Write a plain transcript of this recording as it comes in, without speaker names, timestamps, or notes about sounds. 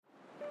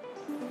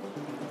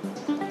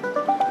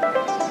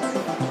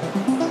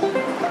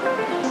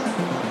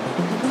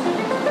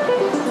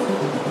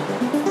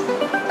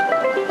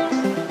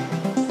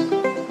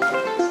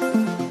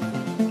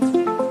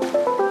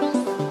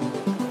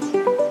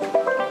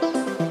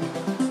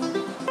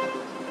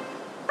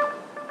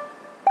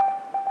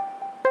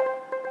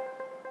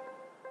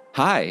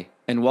Hi,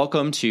 and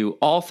welcome to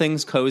All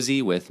Things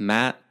Cozy with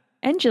Matt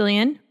and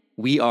Jillian.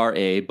 We are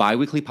a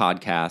bi-weekly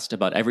podcast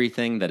about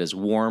everything that is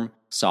warm,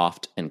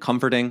 soft, and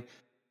comforting.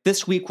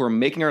 This week, we're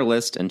making our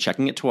list and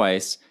checking it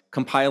twice,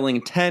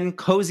 compiling 10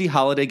 cozy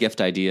holiday gift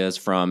ideas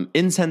from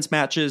incense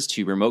matches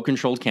to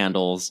remote-controlled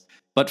candles.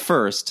 But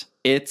first,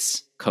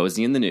 it's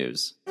Cozy in the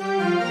News.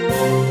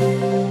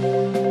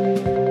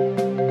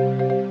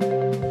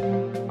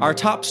 Our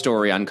top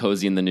story on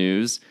Cozy in the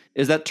News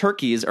is that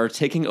turkeys are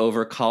taking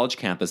over college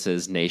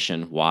campuses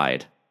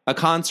nationwide. A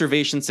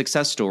conservation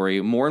success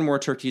story, more and more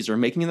turkeys are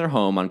making their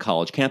home on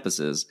college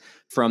campuses.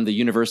 From the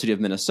University of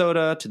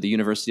Minnesota to the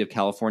University of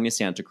California,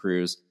 Santa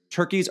Cruz,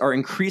 turkeys are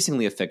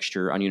increasingly a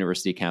fixture on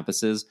university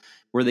campuses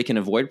where they can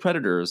avoid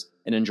predators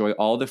and enjoy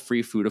all the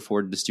free food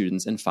afforded to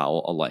students and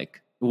fowl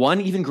alike.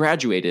 One even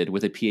graduated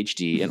with a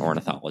PhD in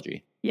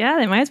ornithology. Yeah,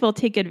 they might as well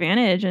take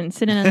advantage and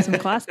sit in on some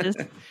classes.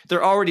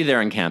 They're already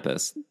there on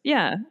campus.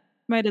 Yeah,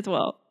 might as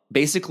well.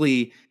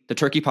 Basically, the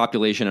turkey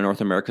population in North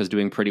America is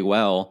doing pretty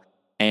well,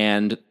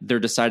 and they're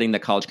deciding that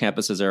college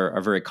campuses are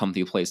a very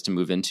comfy place to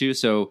move into.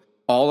 So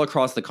all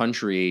across the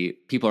country,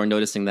 people are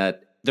noticing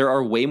that there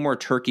are way more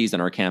turkeys on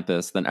our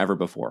campus than ever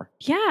before.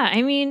 Yeah,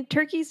 I mean,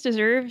 turkeys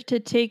deserve to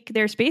take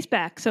their space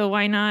back, so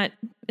why not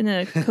in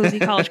a cozy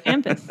college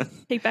campus?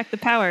 Take back the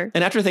power.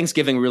 And after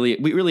Thanksgiving, we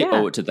really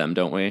owe it to them,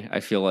 don't we?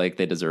 I feel like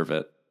they deserve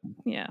it.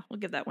 Yeah,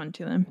 we'll give that one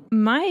to them.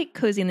 My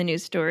Cozy in the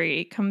News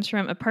story comes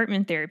from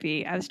Apartment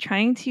Therapy. I was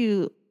trying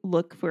to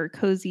look for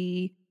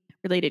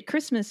cozy-related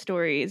Christmas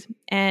stories,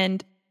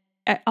 and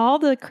all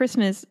the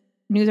Christmas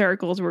news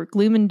articles were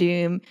gloom and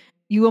doom.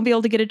 You won't be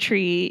able to get a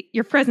tree.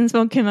 Your presents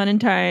won't come out in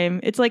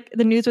time. It's like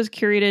the news was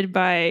curated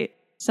by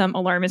some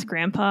alarmist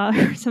grandpa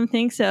or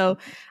something. So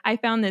I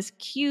found this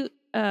cute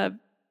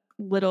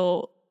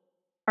little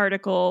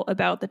article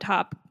about the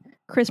top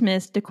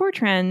Christmas decor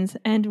trends,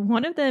 and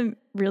one of them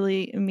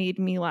really made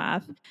me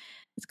laugh.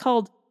 It's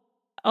called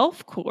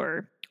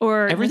Elfcore,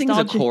 or everything's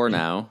a core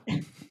now.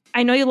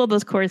 I know you love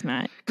those cores,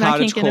 Matt.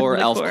 Cottage core,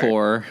 elf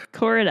core.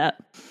 Core it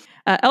up.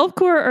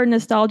 Elfcore, or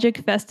nostalgic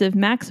festive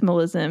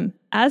maximalism,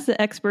 as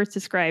the experts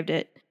described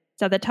it,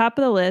 is at the top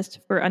of the list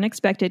for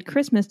unexpected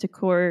Christmas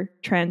decor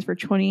trends for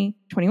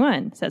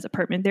 2021, says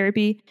Apartment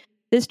Therapy.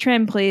 This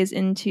trend plays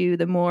into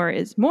the more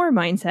is more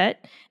mindset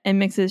and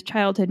mixes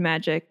childhood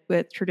magic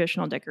with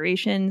traditional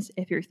decorations.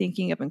 If you're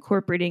thinking of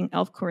incorporating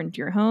elfcore into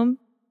your home,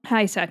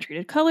 high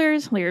saturated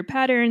colors, layered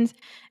patterns,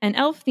 and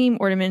elf-themed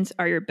ornaments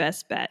are your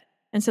best bet.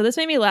 And so this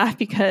made me laugh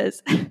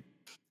because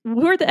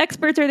who are the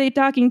experts are they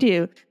talking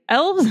to?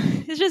 Elves?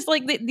 It's just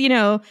like,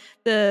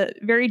 the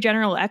very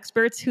general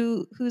experts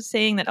who's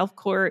saying that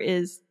elfcore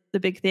is the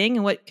big thing.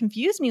 And what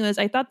confused me was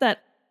I thought that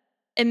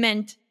it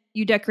meant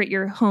you decorate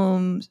your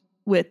homes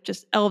with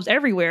just elves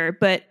everywhere,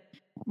 but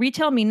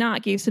Retail Me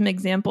Not gave some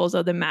examples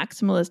of the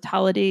maximalist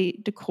holiday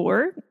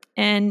decor,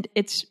 and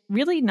it's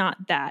really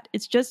not that.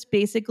 It's just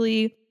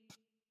basically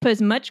put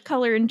as much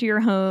color into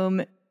your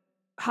home,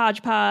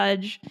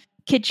 hodgepodge,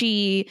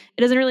 kitschy.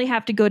 It doesn't really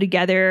have to go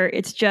together.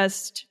 It's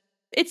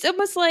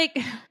almost like,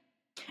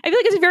 I feel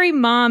like it's very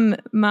mom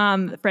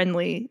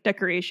friendly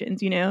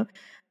decorations,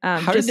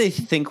 How did they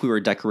think we were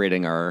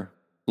decorating our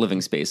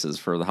living spaces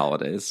for the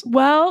holidays?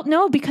 Well,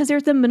 no, because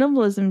there's the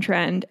minimalism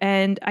trend,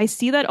 and I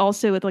see that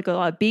also with like a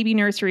lot of baby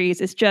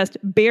nurseries. It's just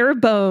bare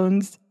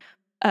bones,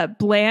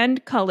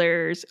 bland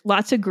colors,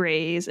 lots of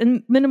grays,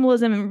 and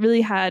minimalism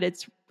really had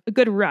a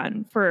good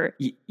run for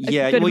a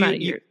good amount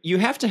of years. You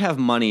have to have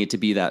money to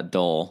be that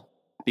dull,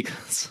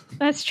 because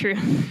that's true.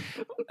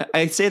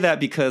 I say that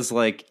because,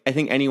 like, I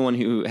think anyone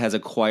who has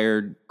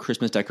acquired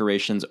Christmas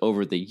decorations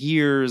over the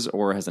years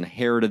or has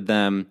inherited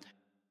them,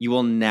 you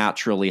will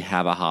naturally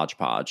have a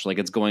hodgepodge. Like,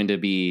 it's going to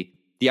be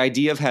the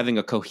idea of having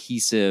a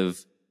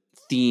cohesive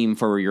theme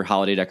for your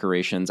holiday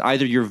decorations.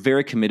 Either you're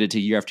very committed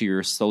to year after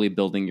year slowly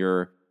building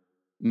your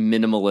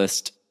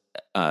minimalist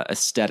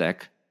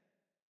aesthetic,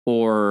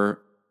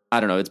 or I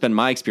don't know. It's been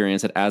my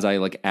experience that as I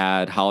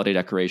add holiday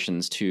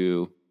decorations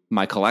to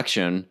my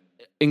collection,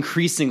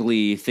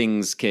 increasingly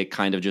things get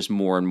kind of just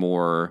more and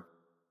more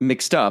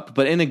mixed up,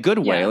 but in a good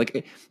way.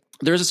 Yeah.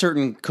 There's a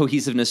certain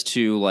cohesiveness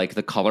to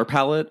the color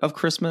palette of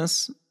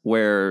Christmas,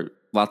 where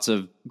lots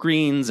of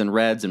greens and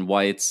reds and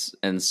whites,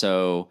 and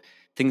so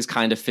things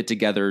kind of fit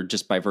together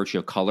just by virtue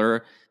of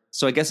color.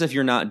 So I guess if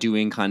you're not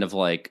doing kind of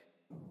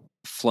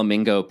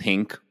flamingo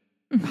pink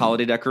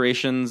holiday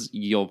decorations,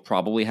 you'll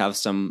probably have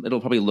it'll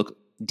probably look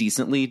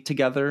decently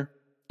together.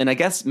 And I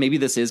guess maybe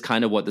this is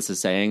kind of what this is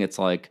saying. It's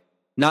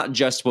not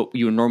just what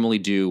you would normally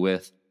do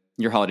with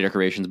your holiday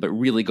decorations, but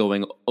really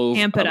going over,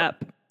 amp it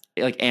up.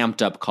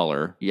 Amped up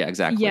color. Yeah,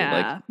 exactly.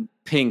 Yeah.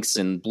 Pinks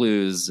and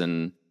blues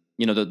and,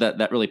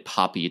 that really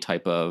poppy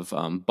type of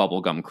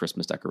bubblegum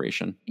Christmas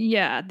decoration.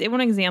 Yeah. One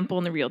example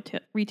in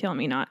the Retail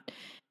Me Not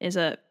is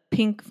a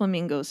pink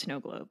flamingo snow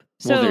globe.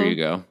 So, well, there you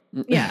go.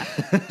 Yeah.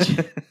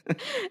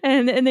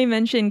 and they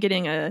mentioned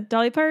getting a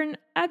Dolly Parton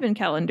advent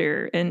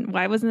calendar, and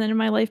why wasn't that in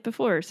my life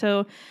before?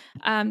 So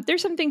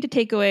there's something to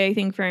take away, I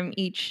think, from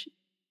each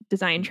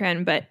design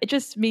trend, but it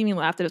just made me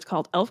laugh that it's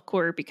called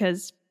Elfcore,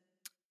 because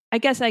I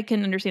guess I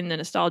can understand the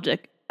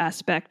nostalgic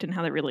aspect and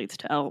how that relates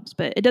to elves,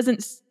 but it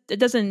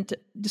doesn't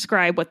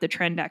describe what the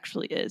trend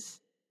actually is.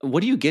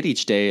 What do you get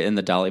each day in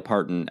the Dolly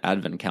Parton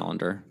advent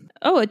calendar?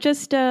 Oh, it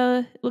just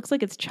looks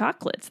like it's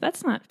chocolates.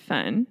 That's not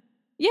fun.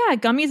 Yeah,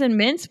 gummies and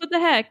mints. What the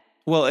heck?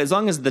 Well, as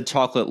long as the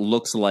chocolate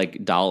looks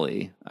like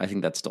Dolly, I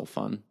think that's still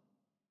fun.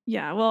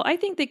 Yeah, well, I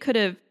think they could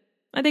have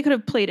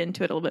played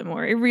into it a little bit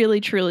more. It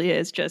really truly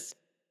is just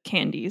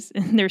candies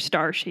and they're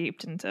star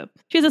shaped, and so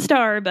she's a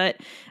star, but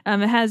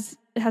it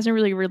hasn't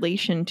really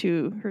relation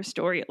to her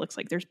story. It looks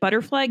like there's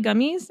butterfly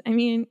gummies. I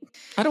mean,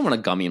 I don't want a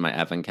gummy in my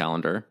advent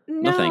calendar.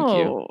 No, thank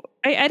you.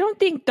 I don't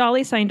think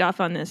Dolly signed off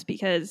on this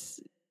because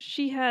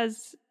she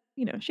has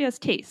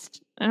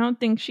taste. I don't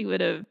think she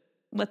would have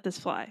let this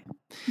fly.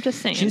 I'm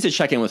just saying. She needs to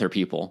check in with her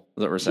people,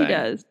 is what we're saying. She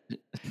does.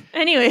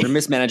 Anyway. They're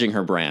mismanaging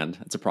her brand.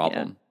 It's a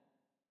problem. Yeah.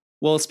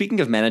 Well, speaking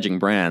of managing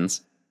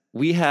brands,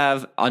 we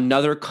have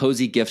another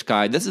cozy gift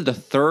guide. This is the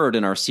third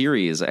in our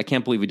series. I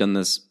can't believe we've done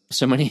this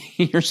so many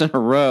years in a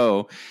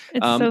row.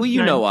 Well,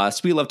 you know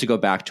us. We love to go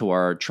back to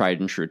our tried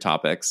and true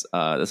topics.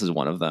 This is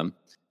one of them.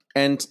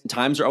 And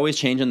times are always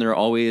changing. There are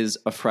always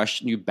a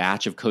fresh new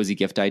batch of cozy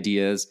gift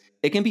ideas.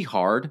 It can be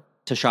hard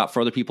to shop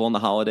for other people in the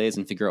holidays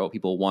and figure out what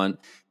people want.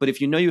 But if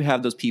you know you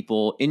have those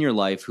people in your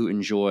life who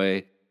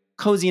enjoy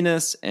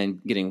coziness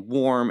and getting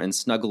warm and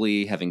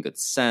snuggly, having good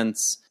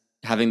sense,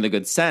 having the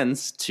good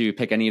sense to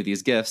pick any of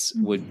these gifts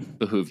would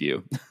behoove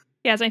you.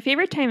 Yeah, it's my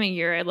favorite time of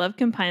year. I love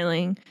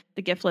compiling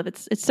the gift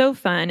list. It's so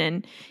fun.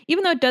 And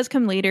even though it does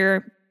come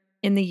later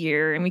in the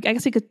year, and I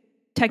guess we could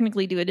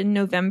technically do it in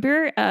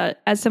November,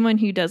 as someone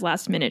who does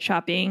last minute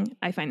shopping,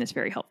 I find this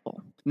very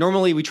helpful.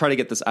 Normally we try to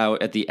get this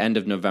out at the end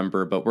of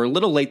November, but we're a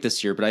little late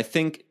this year. But I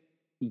think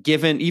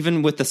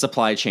even with the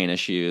supply chain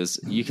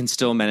issues, you can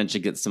still manage to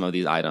get some of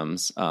these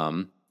items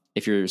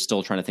if you're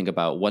still trying to think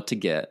about what to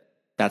get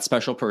that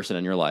special person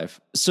in your life.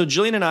 So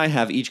Jillian and I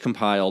have each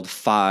compiled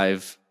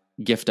 5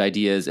 gift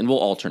ideas, and we'll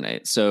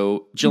alternate.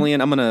 So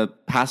Jillian, I'm going to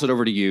pass it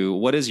over to you.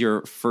 What is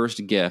your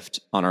first gift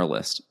on our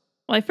list?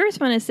 Well, I first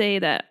want to say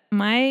that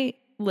my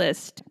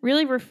list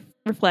really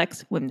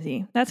reflects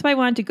whimsy. That's why I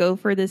wanted to go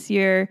for this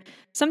year.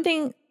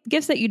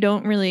 Gifts that you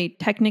don't really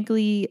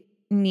technically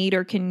need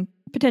or can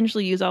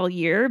potentially use all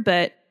year,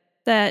 but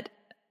that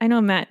I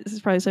know Matt, this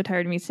is probably so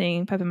tired of me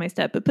saying pep in my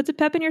step, but puts a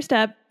pep in your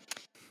step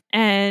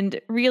and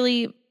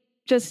really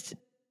just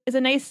is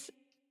a nice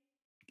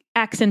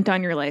accent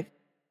on your life.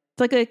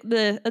 It's like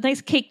a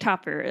nice cake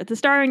topper, the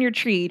star on your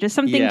tree, just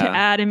something to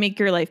add and make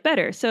your life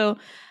better. So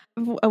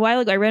a while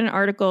ago, I read an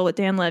article with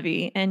Dan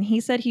Levy, and he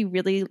said he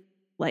really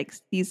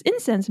likes these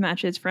incense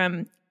matches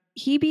from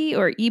Hebe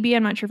or Ebe.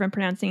 I'm not sure if I'm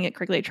pronouncing it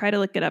correctly. I tried to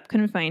look it up,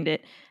 couldn't find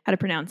it, how to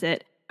pronounce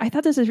it. I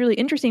thought this was really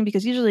interesting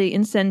because usually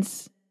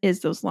incense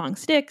is those long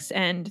sticks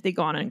and they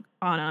go on and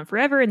on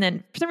forever. And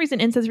then for some reason,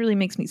 incense really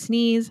makes me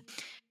sneeze.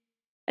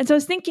 And so I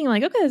was thinking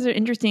like, okay, this is an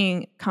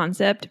interesting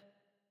concept.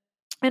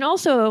 And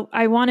also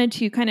I wanted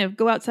to kind of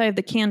go outside of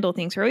the candle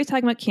things. We're always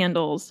talking about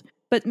candles,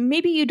 but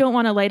maybe you don't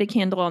want to light a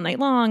candle all night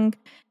long.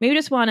 Maybe you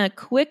just want a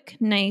quick,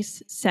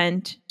 nice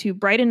scent to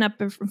brighten up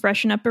and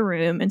freshen up a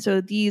room. And so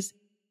these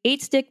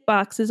 8-stick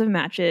boxes of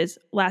matches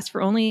last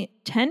for only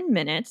 10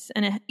 minutes.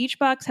 And each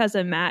box has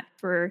a mat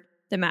for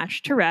the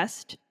match to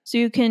rest. So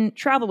you can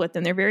travel with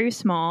them. They're very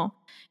small.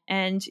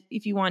 And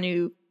if you want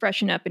to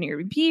freshen up an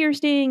Airbnb you're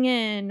staying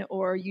in,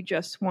 or you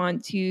just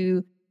want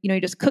to,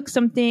 you just cook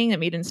something that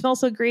maybe didn't smell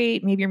so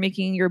great. Maybe you're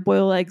making your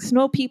boiled egg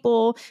snow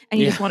people and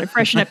you just want to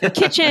freshen up your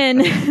kitchen.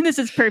 This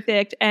is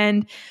perfect.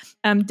 And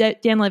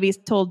Dan Levy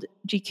told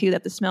GQ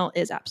that the smell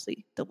is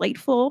absolutely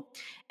delightful.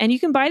 And you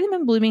can buy them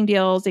in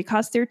Bloomingdale's. They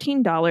cost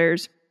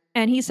 $13.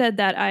 And he said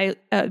that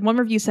one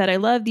review said, I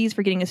love these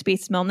for getting a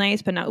space smell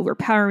nice, but not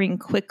overpowering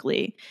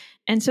quickly.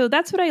 And so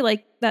that's what I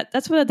like.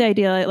 That's what the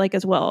idea I like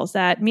as well, is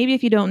that maybe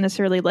if you don't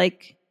necessarily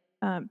like,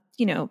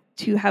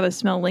 to have a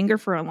smell linger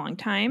for a long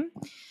time,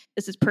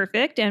 this is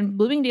perfect. And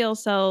Bloomingdale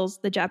sells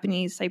the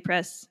Japanese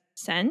cypress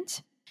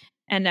scent.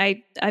 And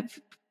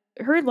I've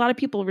heard a lot of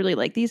people really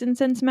like these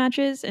incense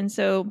matches. And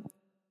so,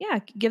 yeah,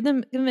 give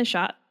them a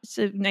shot. It's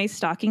a nice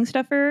stocking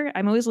stuffer.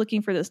 I'm always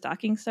looking for the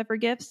stocking stuffer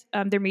gifts.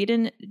 They're made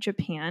in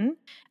Japan.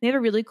 They have a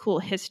really cool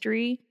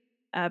history.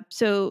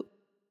 So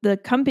the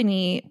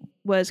company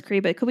was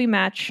created by Kobe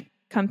Match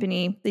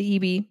Company, the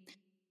EB,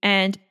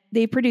 and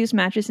they produced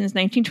matches since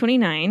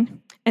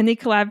 1929. And they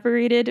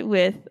collaborated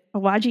with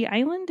Awaji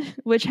Island,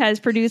 which has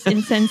produced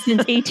incense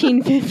since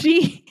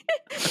 1850.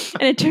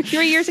 And it took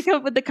 3 years to come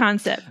up with the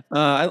concept.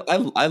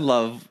 I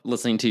love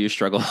listening to you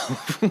struggle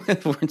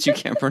with words you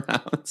can't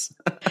pronounce.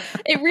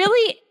 It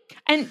really,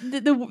 and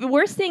the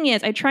worst thing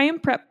is I try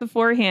and prep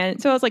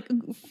beforehand. So I was like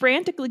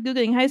frantically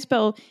Googling how to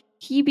spell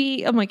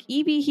Hebe. I'm like,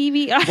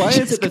 Hebe. Why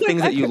is it the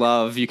things that you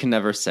love you can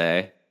never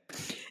say?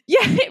 Yeah,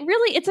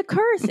 it's a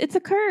curse. It's a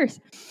curse.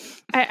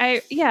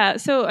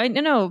 So I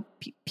know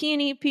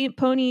peony,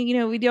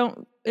 pony, we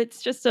don't,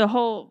 it's just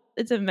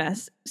it's a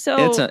mess.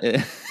 So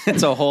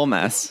it's a whole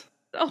mess.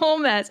 A whole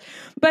mess.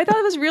 But I thought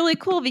it was really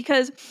cool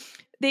because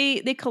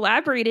they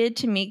collaborated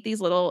to make these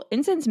little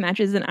incense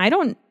matches, and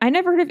I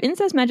never heard of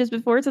incense matches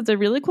before, so it's a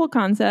really cool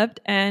concept.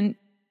 And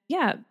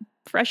yeah,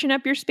 freshen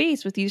up your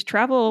space with these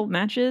travel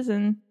matches,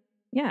 and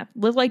yeah,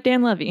 live like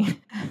Dan Levy.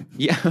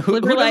 Yeah, who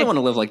doesn't want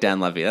to live like Dan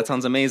Levy? That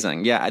sounds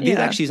amazing. Yeah, these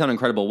actually sound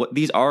incredible.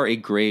 These are a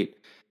great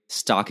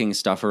stocking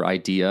stuffer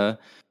idea.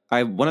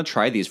 I want to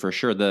try these for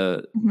sure.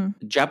 The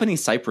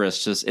Japanese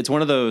cypress, it's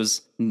one of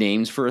those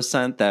names for a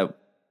scent that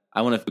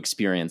I want to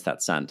experience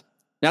that scent.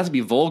 Not to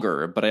be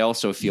vulgar, but I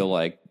also feel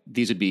like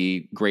these would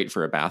be great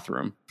for a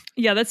bathroom.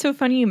 Yeah, that's so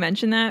funny you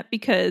mentioned that,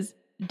 because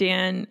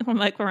Dan,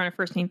 like we're on a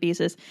first name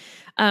basis,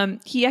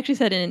 he actually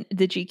said in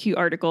the GQ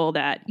article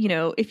that,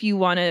 if you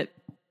want to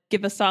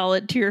give a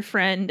solid to your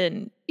friend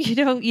and you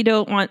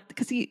don't want,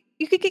 because you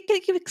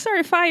could start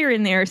a fire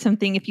in there or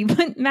something if you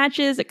put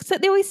matches.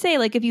 Except they always say,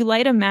 like, if you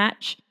light a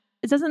match,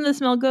 doesn't the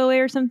smell go away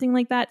or something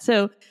like that?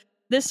 So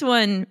this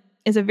one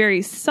is a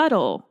very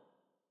subtle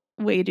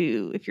way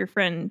to, if your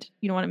friend,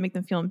 you don't want to make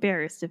them feel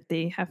embarrassed if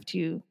they have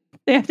to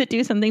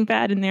do something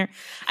bad in there.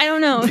 I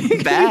don't know.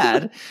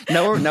 Bad?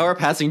 Now we're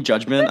passing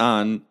judgment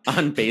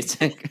on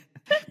basic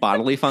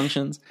bodily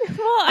functions. Well,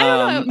 I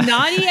don't know.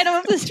 Naughty? I don't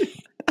know if this...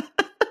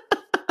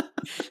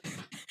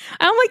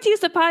 I don't like to use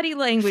the potty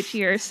language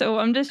here, so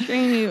I'm just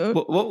trying to...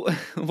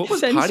 What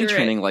was potty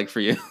training like for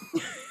you?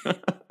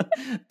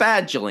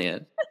 Bad,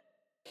 Jillian.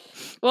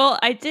 Well,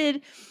 I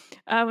did,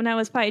 when I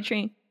was potty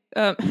training,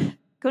 go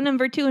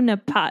number 2 in the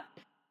pot.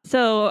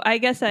 So I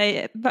guess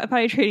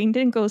potty training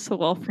didn't go so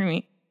well for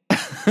me.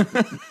 I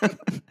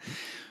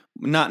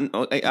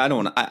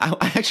don't want to.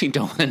 I actually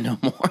don't want to know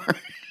more.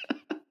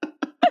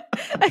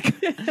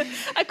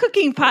 A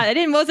cooking pot.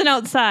 It wasn't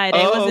outside.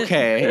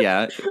 Okay,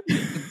 yeah.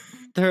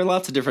 There are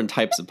lots of different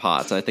types of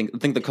pots. I think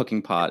the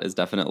cooking pot is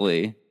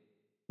definitely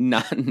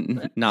not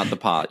the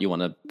pot you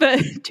want to. But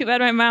too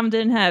bad my mom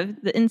didn't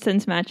have the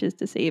incense matches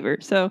to save her.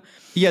 So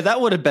yeah,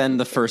 that would have been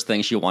the first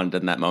thing she wanted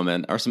in that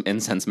moment, are some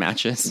incense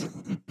matches.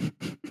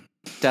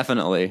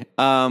 Definitely.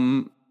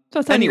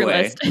 So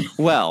anyway,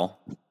 well,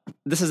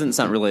 this isn't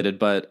scent related,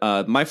 but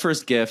my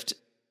first gift,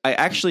 I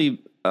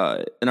actually,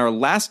 in our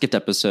last gift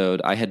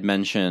episode, I had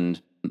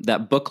mentioned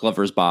that book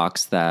lovers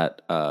box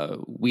that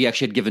we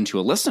actually had given to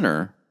a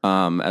listener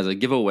as a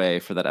giveaway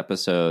for that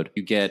episode.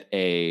 You get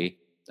a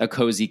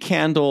cozy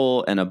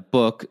candle and a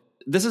book.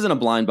 This isn't a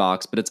blind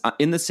box, but it's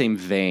in the same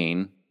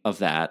vein of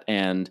that.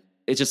 And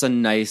it's just a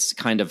nice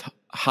kind of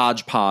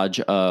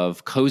hodgepodge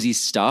of cozy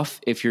stuff.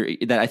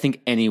 That I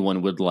think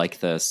anyone would like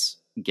this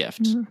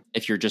gift.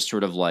 If you're just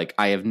sort of like,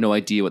 I have no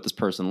idea what this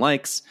person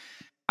likes,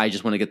 I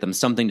just want to get them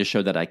something to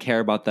show that I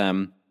care about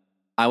them,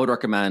 I would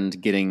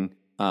recommend getting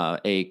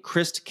a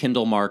Christ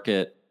Kindle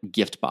Market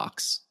gift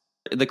box.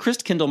 The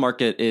Christ Kindle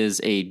Market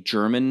is a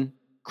German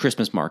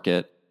Christmas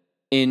market.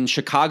 In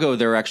Chicago,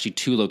 there are actually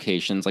 2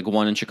 locations, like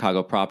one in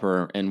Chicago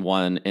proper and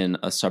one in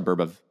a suburb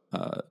of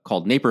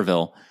called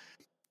Naperville.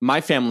 My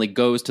family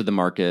goes to the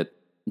market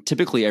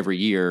typically every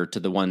year, to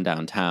the one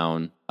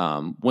downtown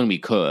when we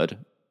could.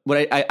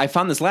 I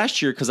found this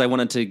last year because I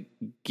wanted to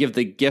give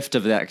the gift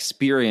of that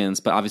experience,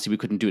 but obviously we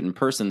couldn't do it in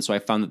person. So I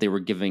found that they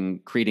were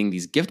creating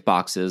these gift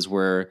boxes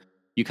where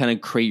you kind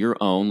of create your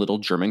own little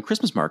German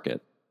Christmas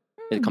market.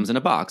 It comes in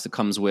a box. It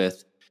comes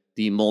with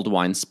the mulled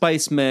wine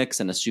spice mix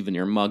and a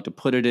souvenir mug to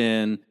put it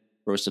in,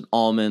 roasted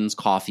almonds,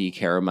 coffee,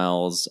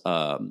 caramels,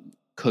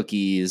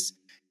 cookies,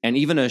 and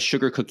even a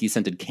sugar cookie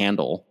scented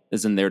candle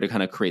is in there to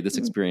kind of create this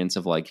experience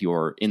of like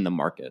you're in the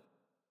market.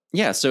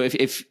 Yeah, so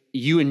if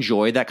you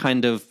enjoy that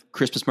kind of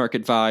Christmas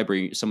market vibe,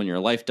 or someone in your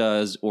life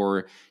does,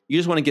 or you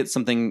just want to get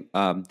something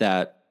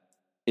that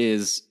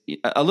is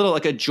a little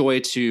like a joy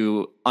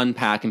to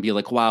unpack and be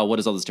like, wow, what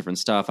is all this different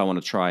stuff? I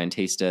want to try and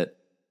taste it.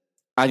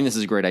 I think this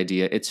is a great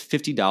idea. It's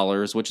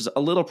 $50, which is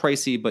a little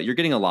pricey, but you're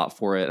getting a lot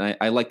for it. And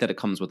I like that it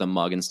comes with a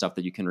mug and stuff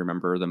that you can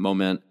remember the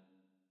moment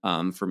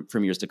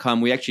from years to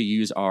come. We actually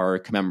use our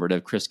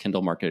commemorative Christ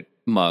Kindle Market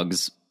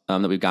mugs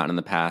that we've gotten in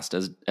the past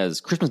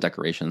as Christmas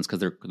decorations, because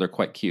they're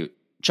quite cute.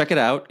 Check it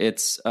out.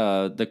 It's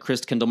the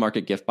Christ Kindle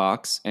Market gift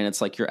box, and it's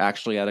like you're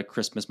actually at a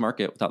Christmas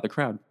market without the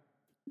crowd.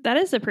 That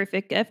is a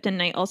perfect gift,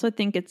 and I also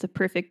think it's a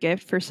perfect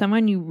gift for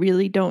someone you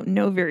really don't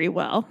know very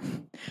well,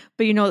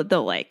 but you know that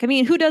they'll like. I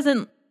mean, who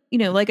doesn't,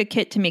 like a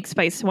kit to make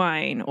spiced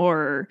wine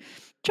or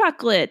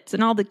chocolates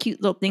and all the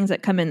cute little things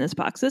that come in this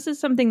box? This is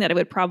something that I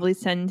would probably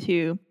send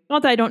to,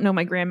 not that I don't know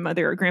my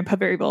grandmother or grandpa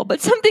very well,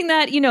 but something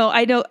that,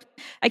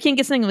 I can't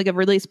get something like a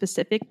really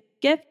specific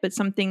gift, but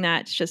something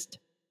that's just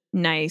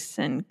nice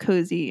and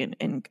cozy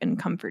and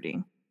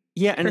comforting.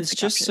 Yeah, and it's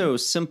just so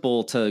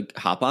simple to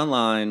hop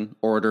online,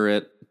 order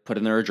it, put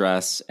in their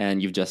address,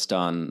 and you've just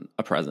done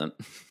a present.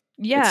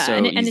 Yeah, it's so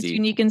and it's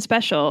unique and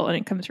special, and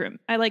it comes from,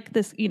 I like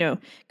this,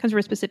 comes from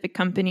a specific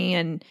company,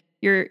 and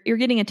you're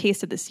getting a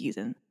taste of the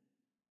season.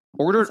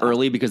 Order it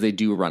early because they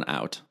do run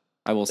out.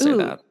 I will say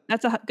that.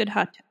 That's a good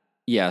hot tip.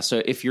 Yeah,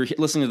 so if you're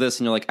listening to this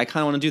and you're like, I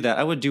kind of want to do that,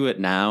 I would do it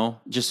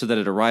now just so that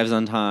it arrives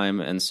on time,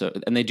 and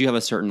they do have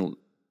a certain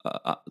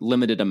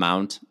limited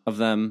amount of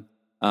them,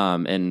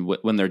 and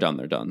when they're done,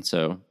 they're done.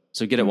 So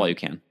get it while you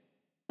can.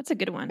 That's a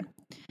good one.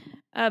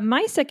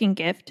 My second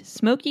gift,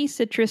 smoky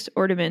citrus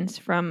ornaments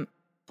from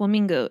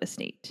Flamingo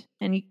Estate.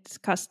 And it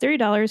costs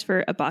 $30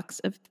 for a box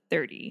of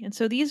 30. And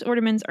so these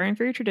ornaments aren't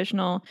very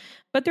traditional,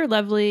 but they're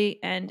lovely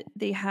and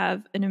they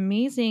have an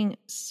amazing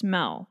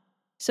smell.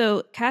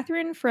 So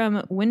Catherine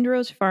from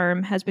Windrose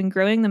Farm has been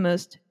growing the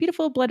most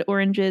beautiful blood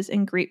oranges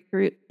and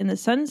grapefruit in the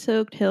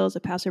sun-soaked hills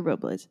of Paso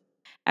Robles.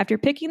 After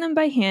picking them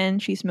by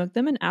hand, she smoked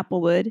them in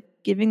applewood,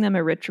 giving them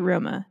a rich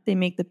aroma. They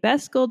make the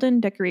best golden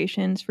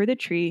decorations for the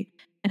tree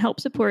and help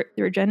support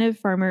the regenerative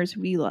farmers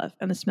we love.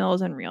 And the smell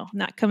is unreal.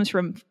 And that comes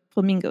from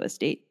Flamingo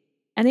Estate.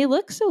 And they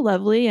look so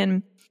lovely.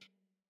 And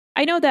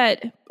I know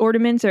that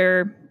ornaments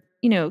are,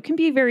 can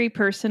be very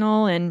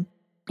personal and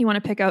you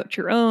want to pick out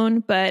your own.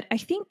 But I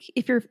think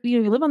if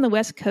you live on the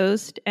West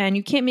Coast and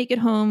you can't make it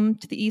home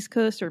to the East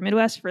Coast or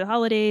Midwest for the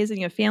holidays and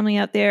you have family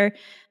out there,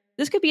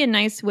 this could be a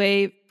nice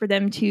way for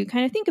them to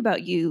kind of think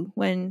about you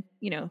when,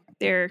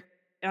 they're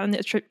on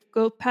the trip,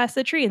 go past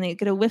the tree and they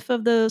get a whiff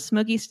of those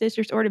smoky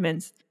citrus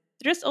ornaments.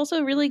 They're just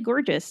also really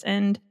gorgeous.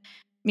 And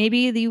maybe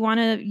you want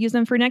to use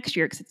them for next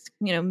year because it's,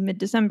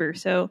 mid-December.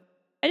 So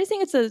I just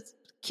think it's a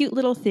cute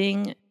little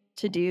thing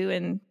to do.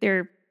 And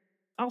they're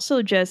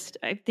also just,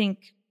 I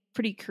think,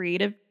 pretty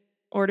creative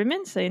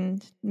ornaments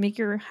and make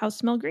your house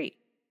smell great.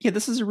 Yeah,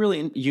 this is a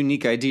really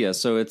unique idea.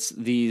 So it's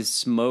these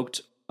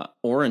smoked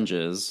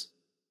oranges,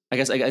 I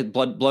guess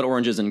blood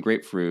oranges and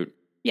grapefruit,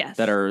 yes,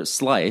 that are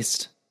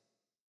sliced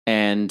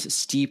and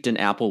steeped in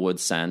applewood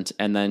scent,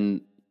 and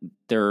then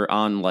they're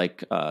on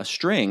like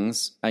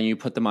strings, and you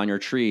put them on your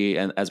tree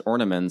and as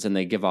ornaments, and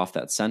they give off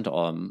that scent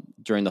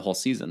during the whole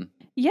season.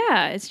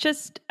 Yeah, it's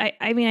just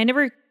I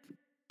never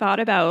thought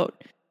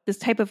about this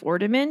type of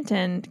ornament,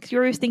 and because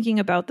you're always thinking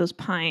about those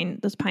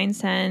pine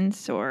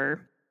scents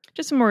or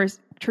just some more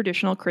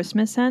traditional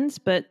Christmas scents,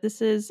 but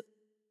this is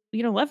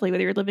lovely.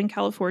 Whether you live in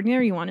California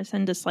or you want to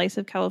send a slice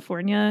of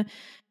California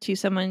to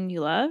someone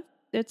you love,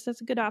 that's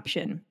a good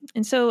option.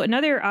 And so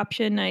another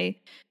option,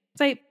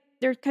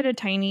 they're kind of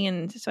tiny,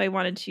 and so I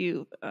wanted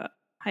to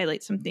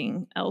highlight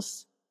something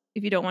else.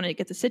 If you don't want to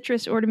get the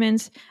citrus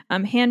ornaments,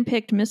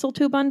 hand-picked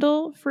mistletoe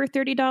bundle for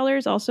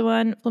 $30, also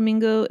on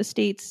Flamingo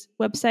Estate's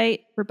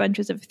website for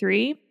bunches of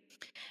 3.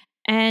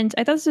 And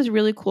I thought this was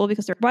really cool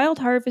because they're wild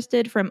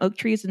harvested from oak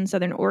trees in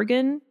Southern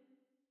Oregon.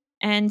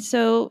 And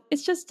so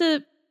it's just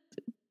a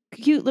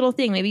cute little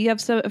thing. Maybe you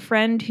have a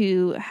friend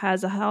who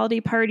has a holiday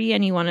party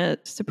and you want to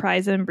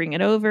surprise them, bring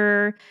it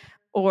over,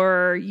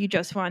 or you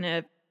just want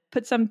to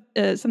put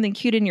something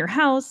cute in your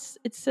house.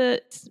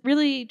 It's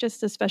really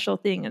just a special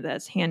thing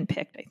that's handpicked,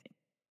 I think.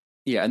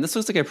 Yeah, and this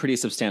looks like a pretty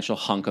substantial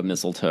hunk of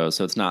mistletoe,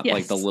 so it's not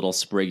like the little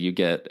sprig you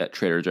get at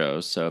Trader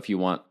Joe's. So if you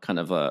want kind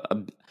of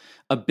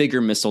a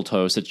bigger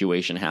mistletoe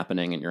situation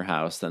happening in your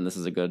house, then this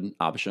is a good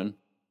option.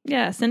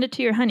 Yeah, send it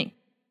to your honey.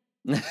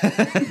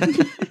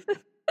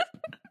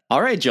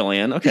 All right,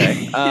 Jillian.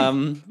 Okay.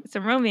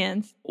 Some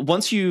romance.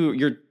 Once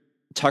you're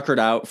tuckered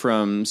out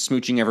from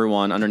smooching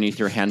everyone underneath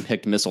your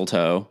handpicked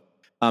mistletoe,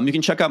 you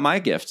can check out my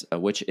gift,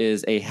 which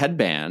is a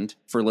headband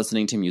for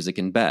listening to music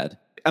in bed.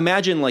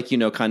 Imagine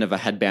kind of a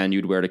headband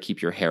you'd wear to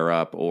keep your hair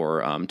up or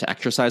to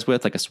exercise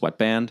with, like a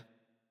sweatband.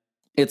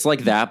 It's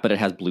like that, but it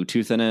has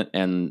Bluetooth in it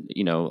and,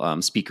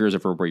 speakers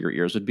over where your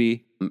ears would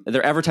be.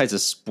 They're advertised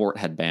as sport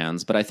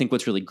headbands, but I think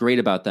what's really great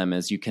about them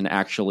is you can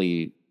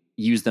actually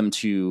use them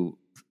to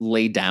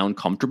lay down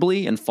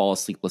comfortably and fall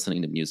asleep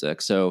listening to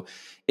music. So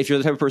if you're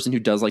the type of person who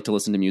does like to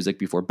listen to music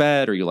before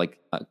bed, or you like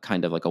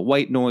kind of like a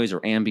white noise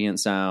or ambient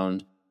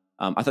sound,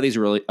 I thought these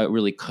were a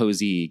really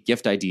cozy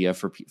gift idea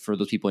for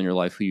those people in your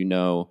life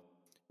who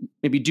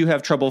maybe do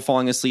have trouble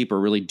falling asleep or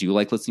really do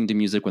like listening to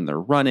music when they're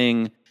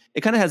running.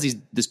 It kind of has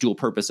this dual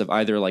purpose of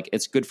either like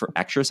it's good for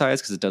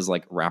exercise because it does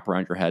like wrap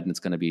around your head and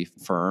it's going to be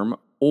firm,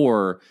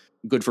 or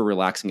good for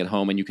relaxing at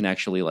home and you can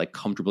actually like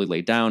comfortably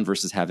lay down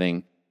versus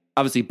having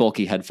obviously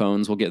bulky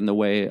headphones will get in the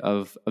way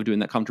of doing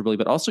that comfortably,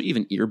 but also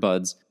even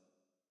earbuds.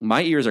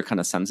 My ears are kind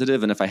of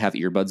sensitive, and if I have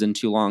earbuds in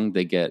too long,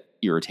 they get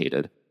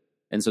irritated.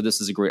 And so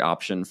this is a great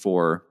option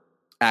for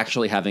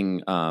actually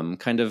having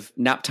kind of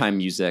nap time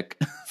music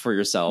for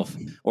yourself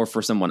or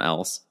for someone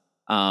else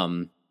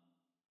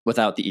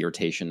without the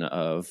irritation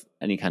of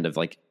any kind of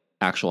like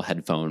actual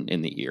headphone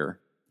in the ear.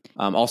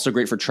 Also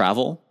great for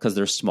travel because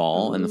they're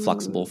small and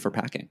flexible for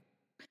packing.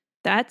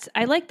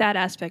 I like that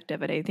aspect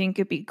of it. I think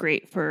it'd be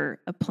great for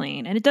a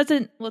plane. And it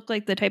doesn't look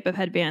like the type of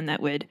headband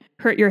that would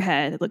hurt your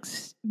head. It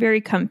looks very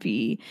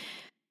comfy.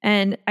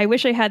 And I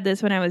wish I had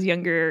this when I was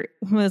younger,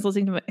 when I was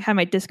listening to had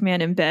my Discman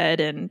in bed.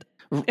 And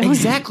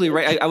exactly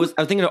right. I was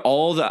thinking of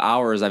all the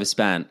hours I've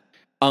spent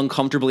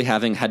uncomfortably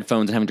having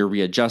headphones and having to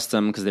readjust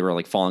them because they were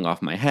like falling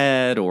off my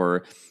head,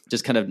 or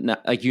just kind of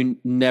like you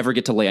never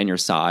get to lay on your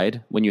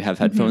side when you have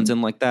headphones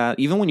in like that.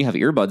 Even when you have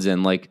earbuds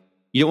in, like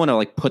you don't want to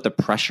like put the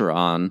pressure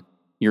on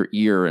your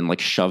ear and like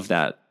shove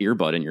that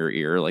earbud in your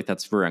ear. Like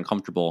that's very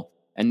uncomfortable.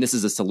 And this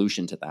is a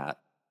solution to that,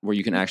 where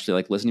you can actually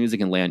like listen to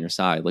music and lay on your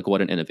side. Like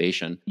what an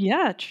innovation.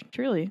 Yeah,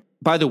 truly.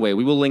 By the way,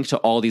 we will link to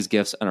all these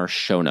gifts in our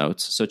show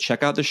notes. So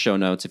check out the show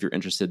notes if you're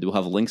interested. We'll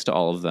have links to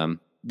all of them.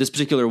 This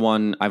particular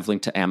one I've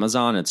linked to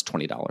Amazon. It's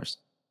 $20.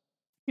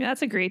 Yeah,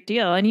 that's a great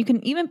deal. And you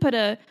can even put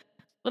a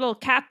little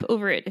cap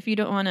over it if you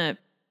don't want to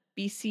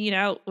be seen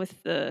out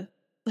with the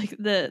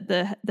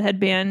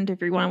headband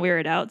if you want to wear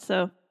it out.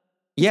 So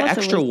Yeah,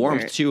 extra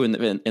warmth too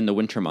in the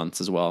winter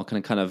months as well.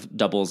 Kind of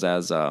doubles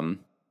as an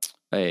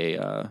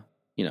ear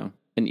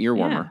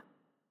warmer. Yeah,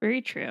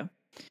 very true.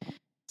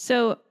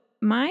 So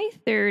my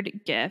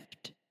third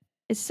gift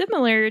is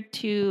similar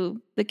to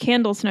the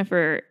candle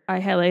sniffer I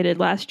highlighted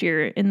last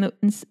year in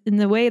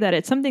the way that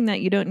it's something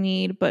that you don't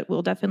need but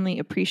will definitely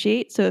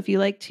appreciate. So if you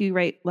like to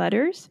write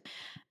letters,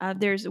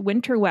 there's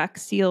winter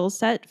wax seals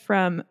set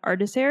from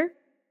Artisair,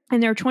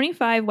 and there are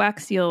 25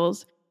 wax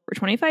seals for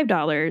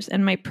 $25.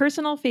 And my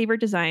personal favorite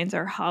designs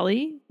are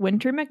Holly,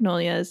 Winter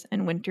Magnolias,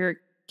 and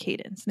Winter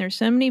Cadence. And there's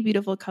so many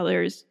beautiful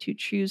colors to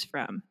choose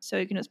from. So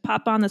you can just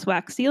pop on this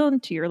wax seal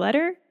into your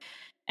letter,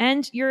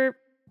 and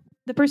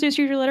the person who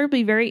sees your letter will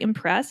be very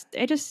impressed.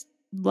 I just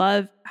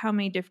love how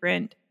many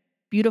different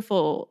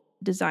beautiful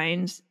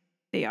designs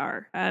they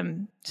are.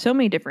 So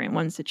many different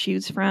ones to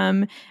choose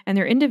from, and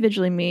they're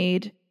individually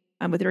made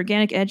with an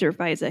organic edge or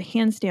provides a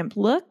hand stamped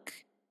look.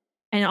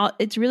 And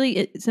it's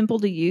really simple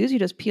to use. You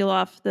just peel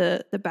off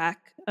the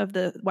back of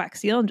the wax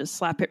seal and just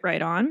slap it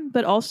right on.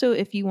 But also,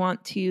 if you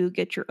want to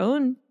get your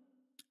own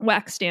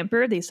wax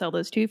stamper, they sell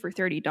those too for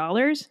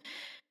 $30.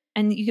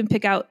 And you can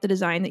pick out the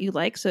design that you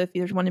like. So if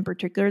there's one in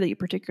particular that you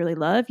particularly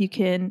love, you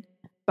can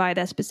buy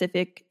that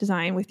specific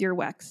design with your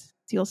wax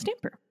seal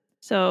stamper.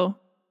 So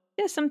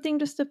yeah, something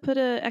just to put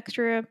an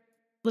extra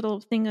little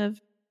thing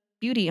of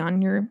beauty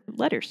on your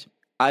letters.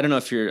 I don't know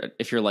if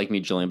you're like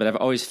me, Jillian, but I've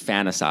always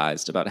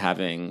fantasized about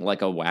having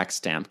like a wax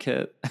stamp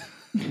kit.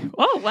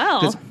 Oh,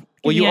 well.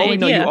 Well, you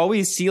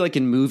always see like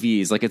in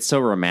movies, like it's so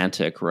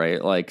romantic,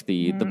 right? Like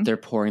they're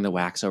pouring the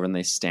wax over and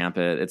they stamp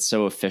it. It's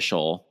so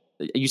official.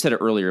 You said it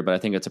earlier, but I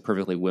think it's a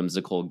perfectly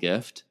whimsical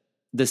gift.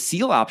 The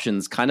seal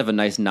option's kind of a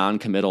nice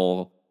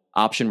non-committal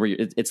option where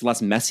it's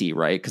less messy,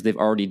 right? Because they've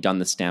already done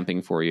the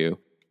stamping for you.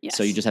 Yes.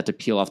 So you just have to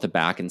peel off the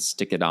back and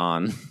stick it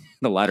on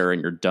the letter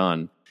and you're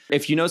done.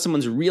 If you know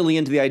someone's really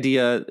into the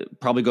idea,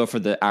 probably go for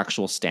the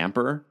actual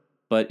stamper.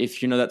 But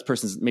if you know that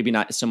person's maybe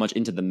not so much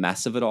into the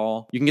mess of it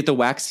all, you can get the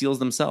wax seals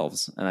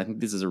themselves. And I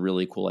think this is a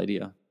really cool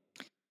idea.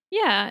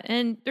 Yeah,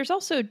 and there's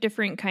also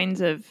different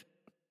kinds of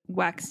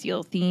wax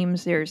seal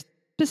themes. There's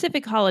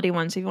specific holiday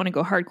ones if you want to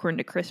go hardcore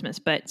into Christmas.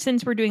 But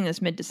since we're doing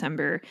this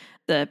mid-December,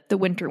 the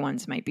winter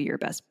ones might be your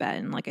best bet.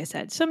 And like I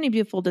said, so many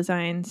beautiful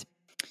designs.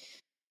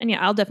 And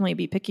yeah, I'll definitely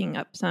be picking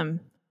up some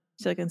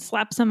so I can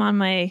slap some on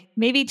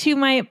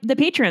the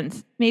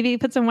patrons. Maybe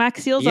put some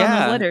wax seals on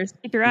those letters.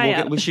 Keep your eye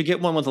out. We should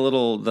get one with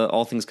the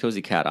All Things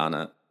Cozy Cat on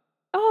it.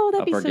 Oh,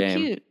 that'd be so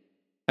cute.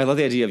 I love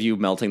the idea of you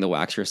melting the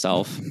wax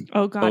yourself.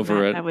 Oh God,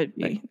 that would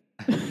be.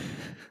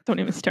 Don't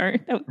even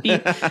start.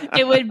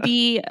 It would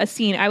be a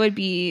scene.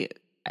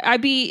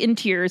 I'd be in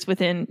tears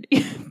within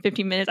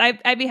 15 minutes.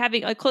 I'd be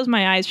I'd close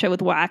my eyes shut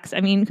with wax.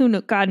 I mean,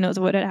 God knows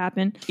what had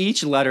happened.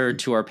 Each letter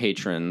to our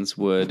patrons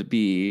would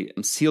be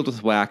sealed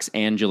with wax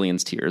and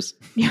Jillian's tears.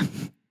 Yeah,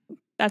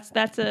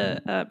 that's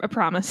a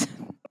promise.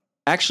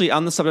 Actually,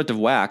 on the subject of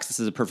wax, this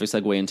is a perfect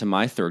segue into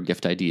my third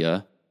gift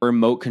idea: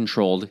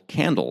 remote-controlled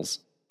candles.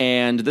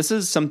 And this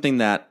is something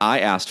that I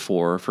asked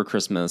for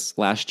Christmas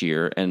last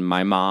year, and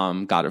my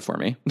mom got it for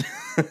me.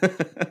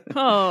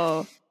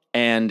 Oh.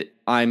 And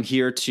I'm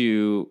here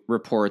to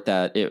report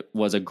that it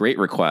was a great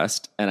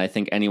request, and I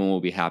think anyone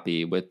will be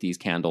happy with these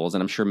candles.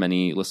 And I'm sure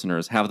many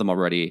listeners have them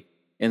already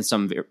in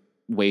some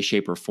way,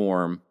 shape, or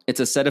form.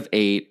 It's a set of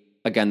 8.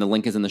 Again, the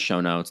link is in the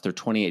show notes. They're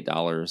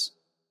 $28.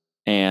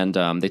 And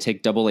they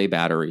take AA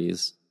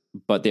batteries,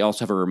 but they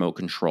also have a remote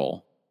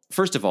control.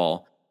 First of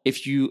all,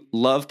 if you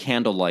love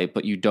candlelight,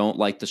 but you don't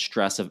like the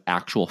stress of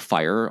actual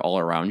fire all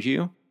around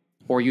you,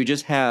 or you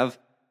just have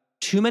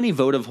too many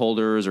votive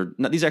holders,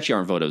 these actually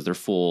aren't votives, they're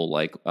full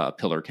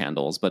pillar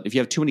candles. But if you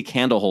have too many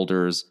candle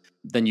holders,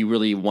 then you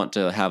really want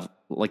to have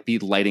be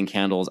lighting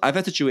candles. I've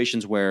had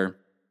situations where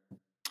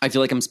I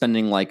feel like I'm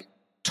spending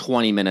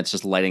 20 minutes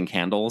just lighting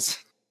candles,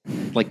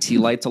 like tea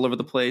lights all over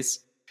the place.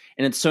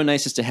 And it's so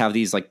nice just to have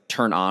these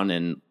turn on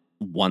in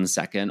 1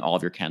 second. All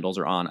of your candles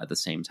are on at the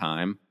same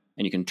time.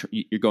 And you can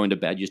you're going to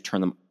bed, you just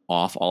turn them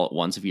off all at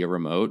once via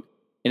remote.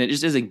 And it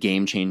just is a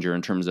game changer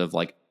in terms of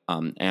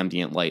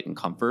ambient light and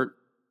comfort.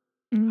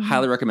 Mm-hmm.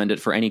 Highly recommend it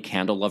for any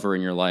candle lover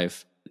in your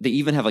life. They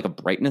even have a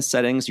brightness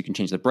setting, so you can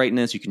change the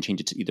brightness. You can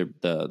change it to either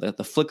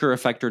the flicker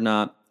effect or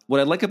not. What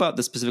I like about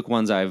the specific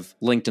ones I've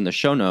linked in the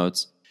show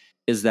notes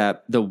is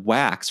that the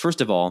wax,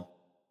 first of all,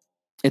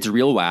 it's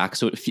real wax,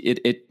 so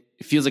it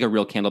feels like a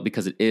real candle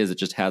because it is. It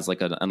just has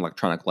an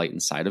electronic light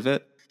inside of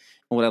it.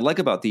 And what I like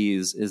about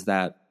these is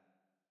that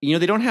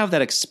they don't have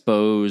that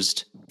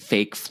exposed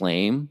fake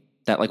flame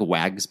that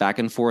wags back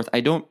and forth.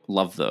 I don't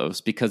love those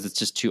because it's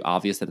just too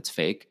obvious that it's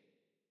fake.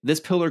 This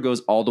pillar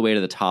goes all the way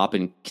to the top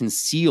and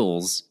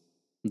conceals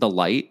the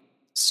light.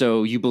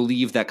 So you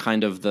believe that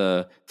kind of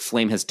the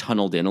flame has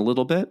tunneled in a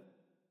little bit.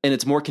 And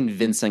it's more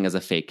convincing as a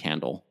fake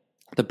candle.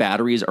 The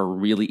batteries are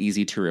really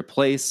easy to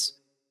replace.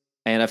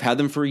 And I've had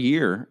them for a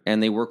year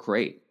and they work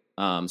great.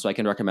 So I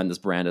can recommend this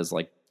brand as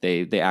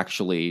they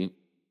actually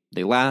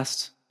They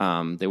last.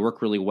 They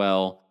work really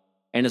well.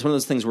 And it's one of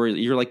those things where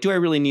you're like, do I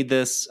really need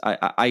this?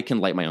 I can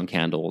light my own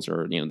candles,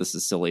 or, this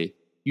is silly.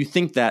 You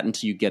think that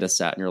until you get a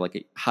set and you're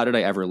like, how did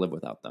I ever live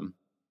without them?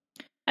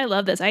 I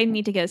love this. I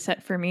need to get a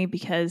set for me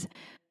because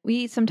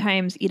we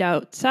sometimes eat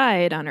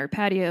outside on our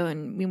patio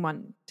and we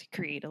want to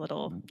create a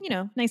little,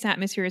 nice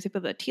atmosphere as we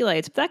put the tea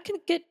lights. But that can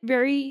get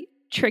very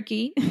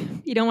tricky.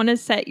 You don't want to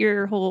set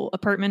your whole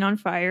apartment on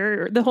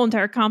fire, or the whole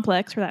entire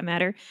complex for that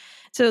matter.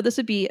 So this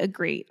would be a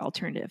great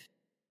alternative.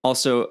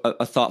 Also,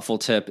 a thoughtful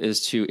tip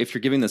is to, if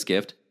you're giving this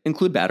gift,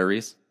 include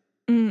batteries.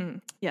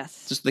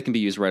 Yes. Just so they can be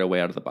used right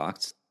away out of the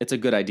box. It's a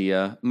good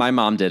idea. My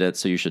mom did it,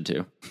 so you should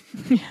too.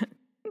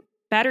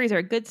 Batteries are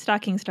a good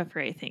stocking stuffer,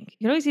 I think.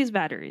 You can always use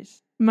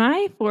batteries.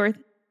 My fourth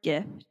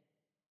gift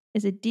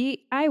is a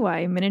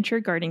DIY miniature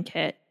garden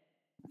kit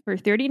for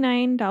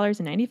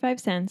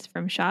 $39.95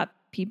 from Shop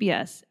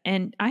PBS.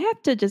 And I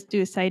have to just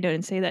do a side note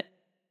and say that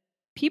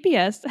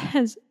PBS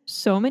has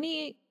so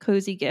many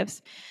cozy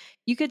gifts.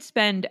 You could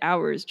spend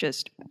hours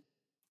just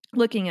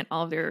looking at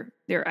all of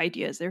their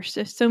ideas. There's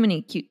just so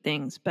many cute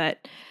things.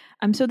 But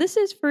so this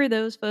is for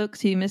those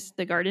folks who miss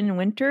the garden in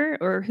winter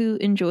or who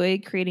enjoy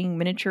creating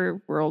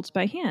miniature worlds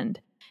by hand.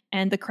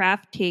 And the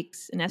craft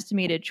takes an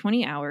estimated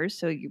 20 hours.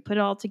 So you put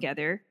it all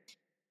together.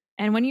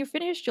 And when you're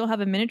finished, you'll have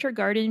a miniature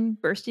garden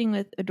bursting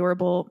with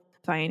adorable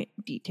fine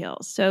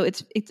details. So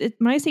it's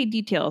when I say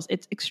details,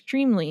 it's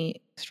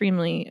extremely,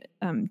 extremely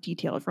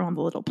detailed, from all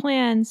the little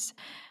plants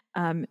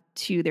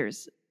to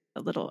there's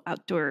a little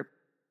outdoor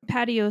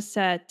patio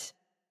set,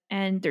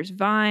 and there's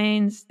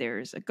vines,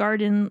 there's a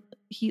garden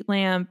heat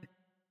lamp,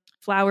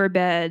 flower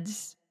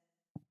beds.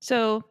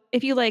 So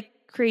if you like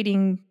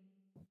creating,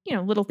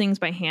 little things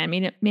by hand,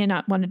 may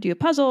not want to do a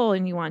puzzle,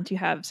 and you want to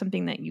have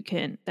something that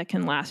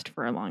can last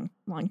for a long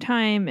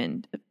time,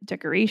 and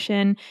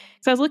decoration.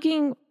 So I was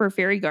looking for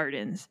fairy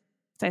gardens.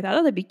 So I thought,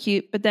 that'd be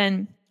cute. But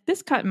then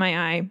this caught my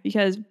eye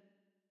because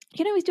you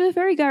can always do a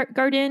fairy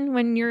garden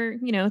when you're,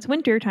 it's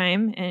winter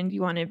time and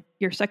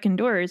you're stuck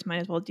indoors.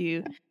 Might as well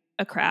do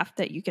a craft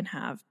that you can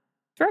have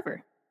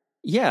forever.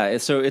 Yeah,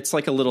 so it's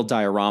like a little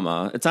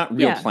diorama. It's not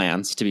real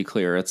plants, to be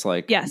clear. It's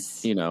like,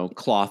 yes,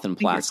 cloth and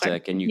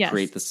plastic, and you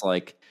create this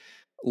like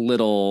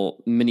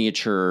little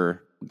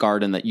miniature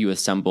garden that you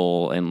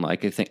assemble. And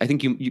like, I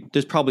think you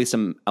there's probably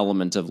some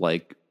element of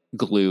like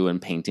glue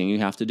and painting you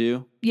have to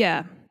do.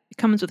 Yeah, it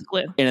comes with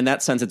glue. And in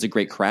that sense, it's a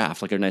great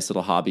craft, like a nice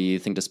little hobby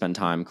thing to spend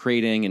time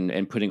creating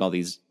and putting all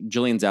these.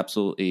 Jillian's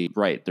absolutely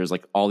right. There's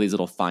like all these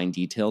little fine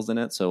details in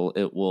it, so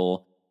it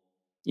will,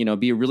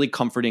 be a really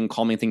comforting,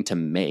 calming thing to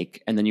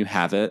make. And then you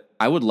have it.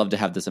 I would love to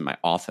have this in my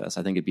office.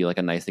 I think it'd be like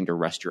a nice thing to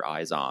rest your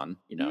eyes on.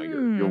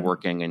 You're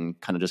working and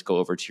kind of just go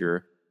over to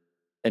your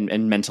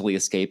and mentally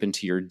escape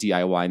into your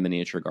DIY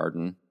miniature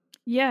garden.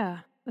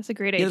 Yeah, that's a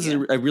great idea. This is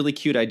a really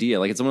cute idea.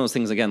 Like, it's one of those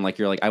things, again, like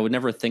you're like, I would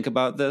never think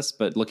about this,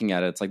 but looking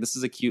at it, it's like, this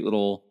is a cute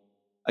little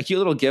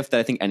gift that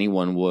I think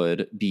anyone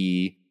would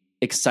be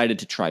excited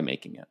to try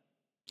making it.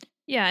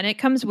 Yeah, and it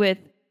comes with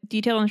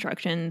detailed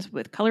instructions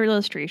with colored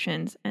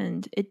illustrations,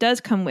 and it does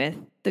come with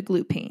the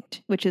glue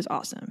paint, which is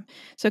awesome.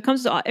 So it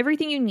comes with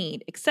everything you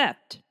need,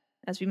 except,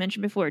 as we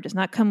mentioned before, it does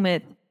not come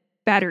with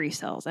battery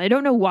cells. I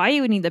don't know why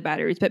you would need the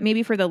batteries, but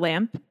maybe for the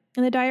lamp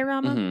in the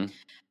diorama. Mm-hmm.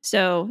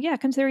 So yeah,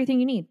 it comes with everything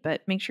you need,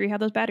 but make sure you have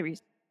those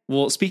batteries.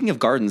 Well, speaking of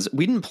gardens,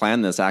 we didn't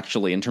plan this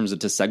actually in terms of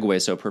to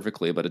segue so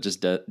perfectly, but it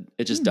just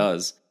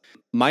does.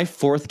 My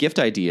fourth gift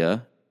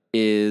idea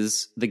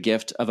is the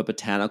gift of a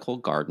botanical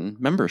garden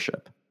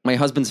membership. My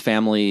husband's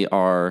family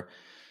are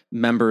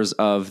members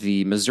of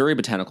the Missouri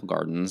Botanical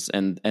Gardens,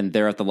 and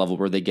they're at the level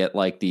where they get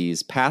like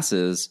these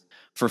passes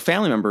for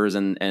family members,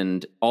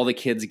 and all the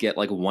kids get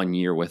like 1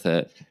 year with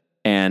it.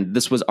 And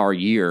this was our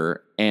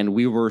year, and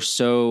we were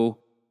so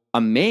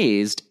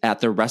amazed at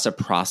the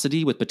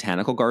reciprocity with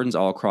botanical gardens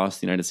all across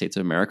the United States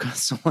of America.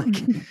 So like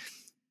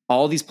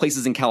all these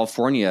places in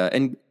California,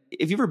 and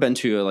if you've ever been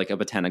to a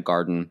botanic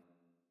garden,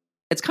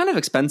 it's kind of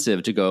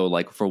expensive to go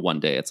like for one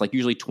day. It's like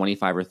usually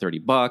 $25 or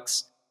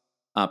 $30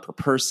 per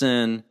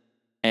person.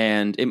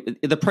 And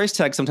the price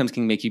tag sometimes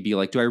can make you be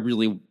like, do I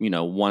really,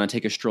 want to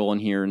take a stroll in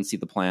here and see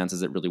the plants?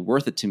 Is it really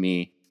worth it to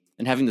me?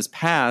 And having this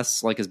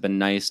pass has been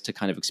nice to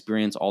kind of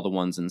experience all the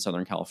ones in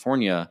Southern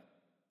California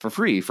for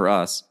free for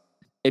us.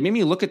 It made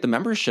me look at the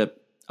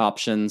membership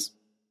options,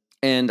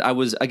 and I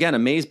was again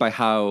amazed by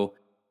how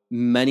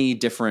many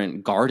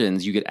different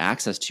gardens you get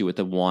access to with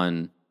the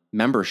one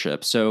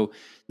membership. So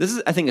this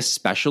is, I think,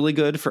 especially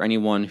good for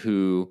anyone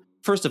who,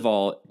 first of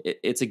all,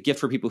 it's a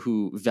gift for people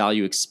who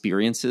value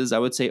experiences, I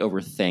would say,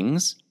 over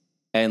things,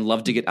 and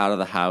love to get out of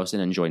the house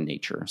and enjoy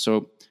nature.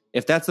 So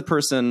if that's the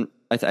person,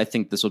 I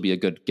think this will be a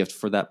good gift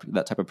for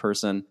that type of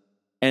person.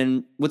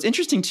 And what's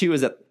interesting too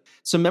is that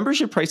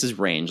membership prices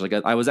range. Like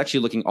I was actually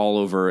looking all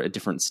over at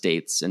different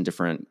states and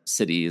different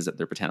cities at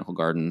their botanical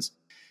gardens.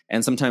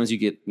 And sometimes you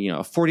get,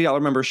 a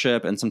 $40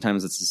 membership, and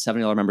sometimes it's a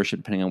 $70 membership,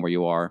 depending on where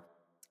you are.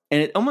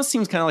 And it almost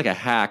seems kind of like a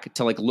hack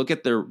to look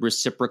at the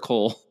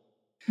reciprocal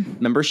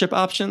membership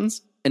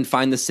options and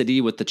find the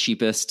city with the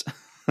cheapest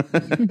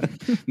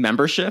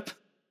membership.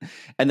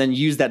 and then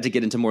use that to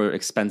get into more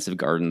expensive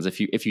gardens if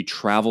you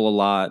travel a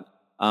lot.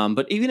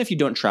 But even if you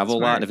don't travel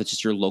a lot, if it's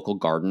just your local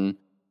garden,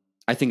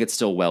 I think it's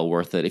still well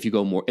worth it. If you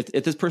go more,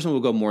 if this person will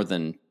go more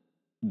than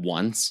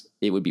once,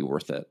 it would be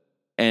worth it.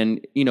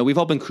 And, we've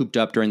all been cooped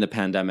up during the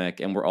pandemic,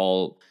 and we're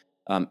all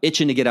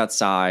itching to get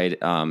outside.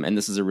 And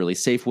this is a really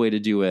safe way to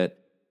do it.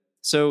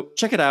 So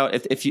check it out.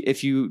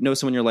 If you know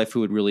someone in your life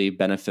who would really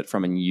benefit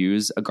from and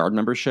use a garden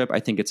membership, I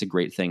think it's a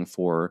great thing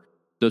for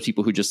those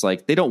people who just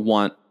they don't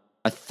want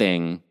a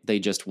thing. They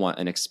just want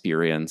an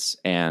experience.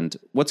 And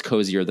what's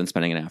cozier than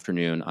spending an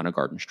afternoon on a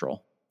garden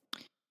stroll?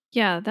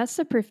 Yeah, that's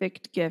the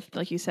perfect gift,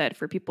 like you said,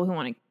 for people who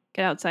want to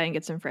get outside and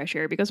get some fresh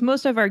air, because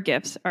most of our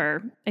gifts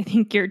are, I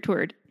think, geared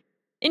toward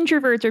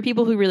introverts or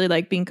people who really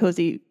like being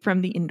cozy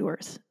from the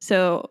indoors.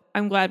 So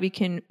I'm glad we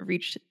can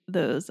reach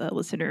those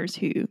listeners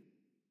who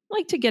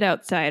like to get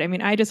outside. I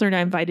mean, I just learned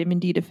I'm vitamin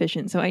D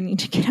deficient, so I need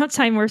to get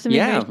outside more. So maybe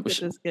I should get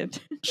this gift.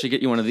 Should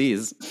get you one of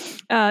these.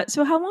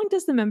 So how long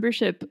does the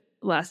membership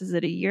last? Is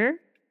it a year?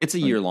 It's a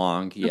year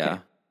long. Yeah.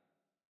 Okay.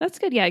 That's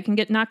good. Yeah, you can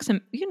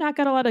knock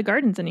out a lot of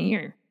gardens in a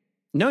year.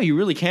 No, you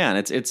really can.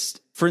 It's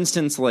for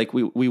instance,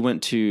 we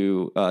went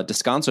to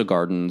Descanso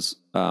Gardens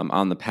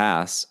on the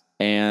pass,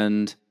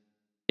 and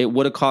it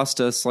would have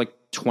cost us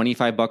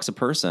 $25 a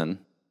person.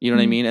 You know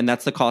what I mean? And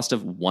that's the cost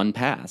of one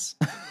pass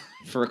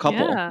for a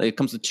couple. Yeah. It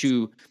comes with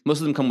two. Most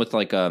of them come with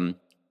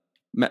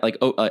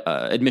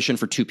admission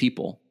for two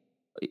people.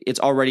 It's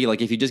already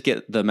if you just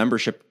get the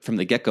membership from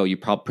the get-go, you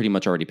probably pretty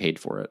much already paid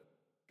for it.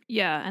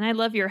 Yeah, and I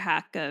love your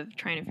hack of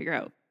trying to figure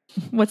out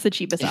what's the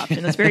cheapest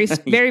option. That's very,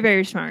 very,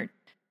 very smart.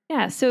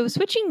 Yeah, so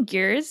switching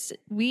gears,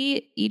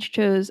 we each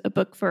chose a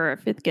book for our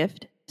fifth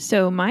gift.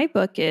 So my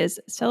book is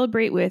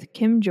Celebrate with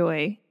Kim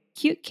Joy,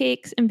 Cute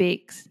Cakes and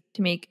Bakes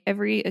to Make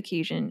Every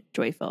Occasion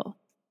Joyful.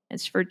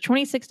 It's for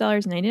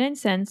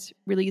 $26.99,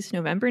 released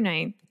November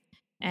 9th,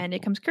 and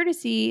it comes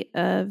courtesy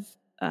of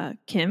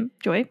Kim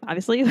Joy,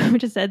 obviously, we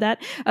just said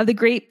that, of the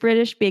Great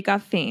British Bake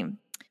Off fame.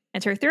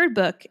 It's her third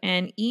book,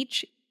 and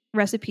each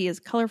recipe is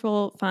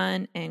colorful,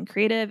 fun, and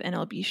creative, and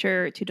it'll be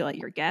sure to delight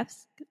your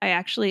guests. I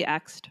actually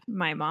asked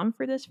my mom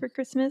for this for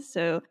Christmas,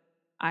 so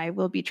I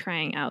will be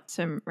trying out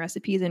some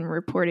recipes and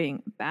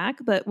reporting back.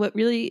 But what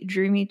really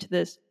drew me to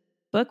this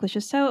book was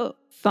just how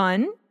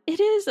fun it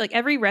is.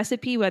 Every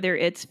recipe, whether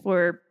it's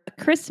for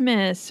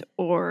Christmas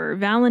or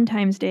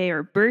Valentine's Day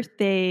or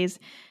birthdays,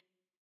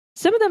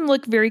 some of them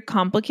look very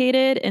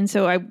complicated, and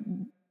so I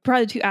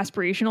probably too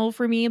aspirational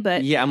for me,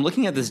 but yeah, I'm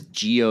looking at this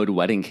geode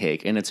wedding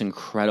cake, and it's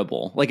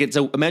incredible.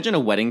 Imagine a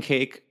wedding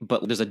cake,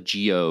 but there's a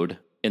geode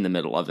in the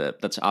middle of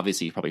it. That's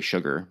obviously probably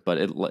sugar, but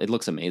it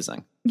looks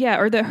amazing. Yeah,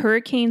 or the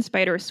hurricane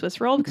spider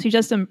Swiss roll, because you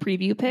just some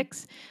preview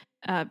pics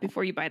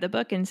before you buy the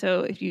book, and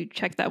so if you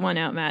check that one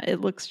out, Matt,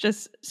 it looks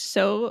just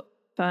so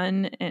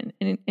fun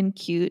and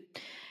cute,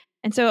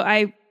 and so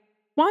I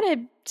want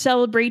to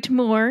celebrate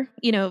more.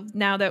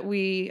 Now that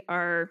we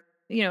are.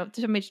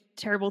 So much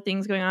terrible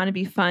things going on. It'd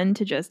be fun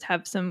to just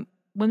have some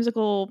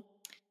whimsical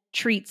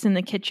treats in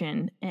the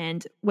kitchen.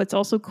 And what's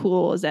also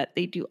cool is that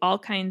they do all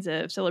kinds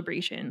of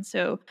celebrations.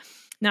 So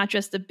not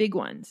just the big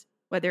ones,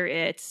 whether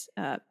it's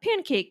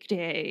pancake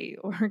day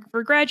or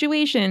for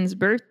graduations,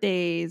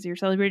 birthdays, you're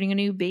celebrating a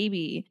new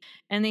baby.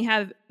 And they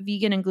have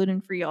vegan and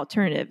gluten-free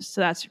alternatives. So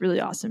that's really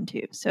awesome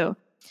too. So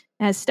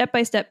it has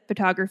step-by-step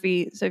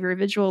photography. So if you're a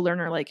visual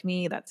learner like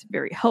me, that's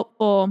very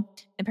helpful.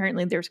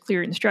 Apparently there's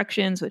clear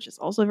instructions, which is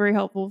also very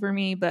helpful for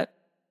me. But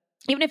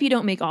even if you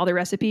don't make all the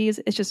recipes,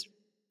 it's just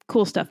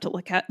cool stuff to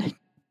look at.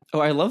 Oh,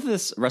 I love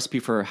this recipe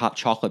for hot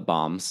chocolate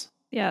bombs.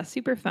 Yeah,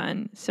 super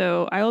fun.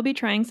 So I will be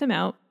trying some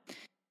out,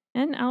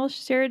 and I'll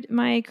share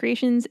my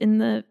creations in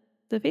the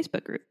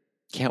Facebook group.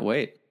 Can't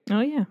wait.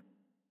 Oh, yeah.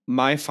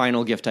 My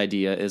final gift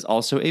idea is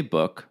also a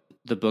book.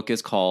 The book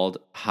is called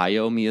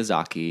Hayao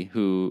Miyazaki,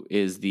 who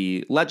is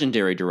the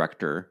legendary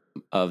director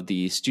of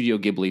the Studio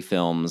Ghibli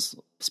films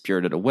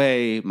Spirited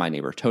Away, My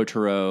Neighbor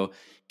Totoro,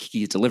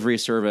 Kiki's Delivery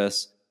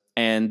Service.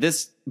 And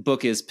this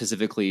book is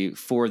specifically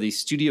for the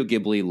Studio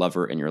Ghibli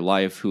lover in your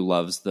life who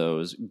loves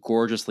those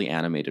gorgeously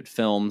animated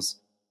films.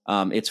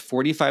 It's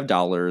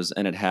 $45,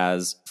 and it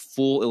has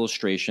full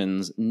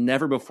illustrations,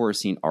 never before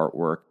seen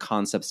artwork,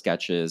 concept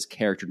sketches,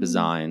 character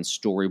design,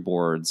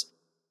 storyboards.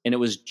 And it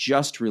was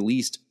just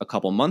released a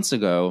couple months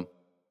ago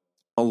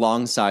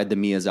alongside the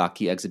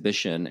Miyazaki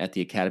exhibition at the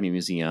Academy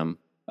Museum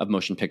of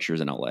Motion Pictures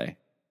in LA.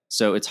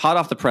 So it's hot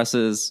off the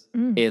presses.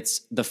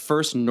 It's the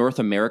first North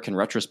American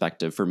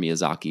retrospective for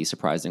Miyazaki,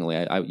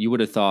 surprisingly. You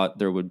would have thought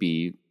that would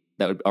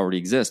already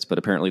exist, but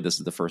apparently this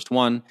is the first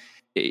one.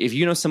 If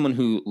you know someone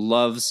who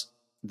loves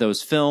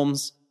those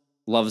films,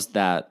 loves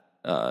that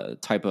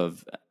type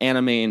of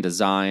anime and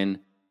design,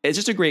 it's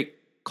just a great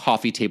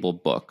coffee table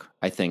book,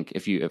 I think,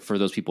 for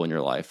those people in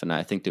your life. And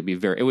I think it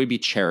would be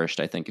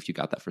cherished, I think, if you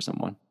got that for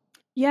someone.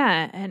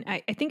 Yeah, and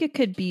I think it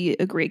could be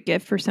a great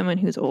gift for someone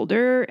who's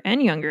older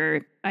and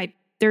younger.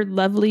 They're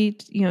lovely,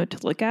 to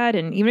look at,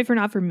 and even if you're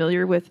not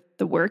familiar with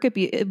the work, it'd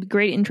be a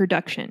great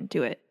introduction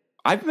to it.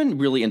 I've been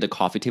really into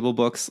coffee table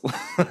books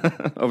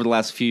over the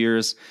last few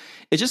years.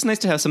 It's just nice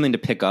to have something to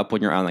pick up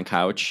when you're on the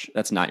couch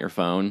that's not your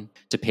phone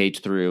to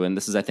page through. And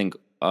this is, I think,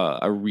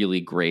 a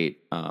really great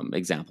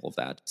example of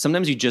that.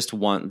 Sometimes you just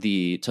want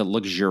to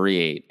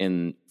luxuriate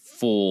in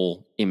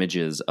full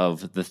images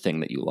of the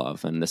thing that you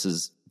love. And this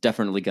is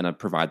definitely going to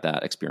provide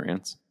that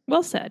experience.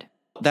 Well said.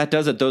 That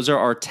does it. Those are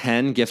our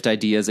 10 gift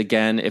ideas.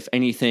 Again, if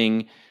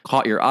anything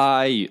caught your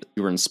eye, you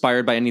were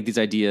inspired by any of these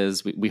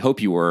ideas, we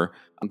hope you were.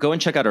 Go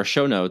and check out our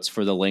show notes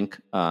for the link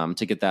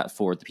to get that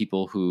for the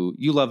people who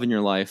you love in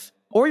your life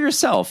or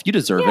yourself. You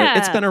deserve it.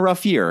 It's been a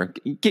rough year.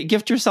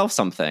 Gift yourself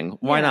something.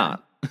 Why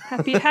not?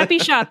 Happy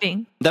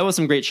shopping. That was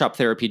some great shop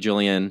therapy,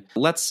 Jillian.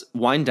 Let's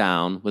wind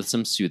down with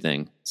some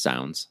soothing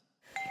sounds.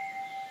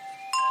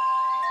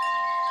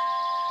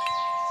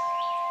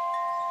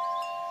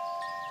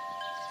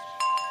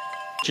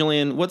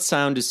 Jillian, what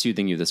sound is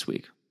soothing you this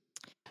week?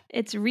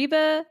 It's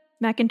Reba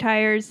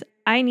McEntire's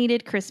I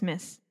Needed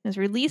Christmas. It was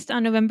released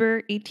on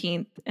November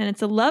 18th, and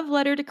it's a love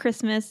letter to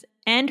Christmas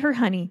and her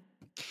honey.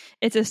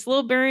 It's a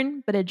slow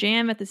burn, but a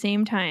jam at the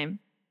same time.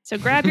 So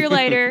grab your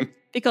lighter,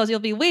 because you'll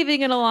be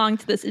waving it along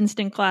to this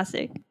instant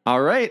classic.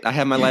 All right, I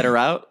have my lighter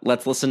out.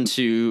 Let's listen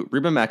to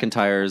Reba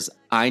McEntire's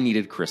I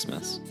Needed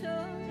Christmas.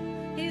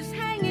 He's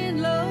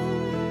hanging low,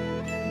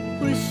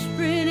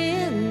 whispering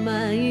in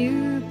my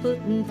ear,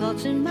 putting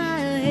thoughts in my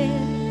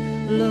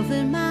head, love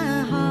in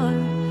my heart,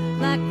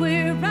 like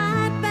we're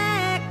right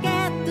back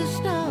at the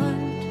start.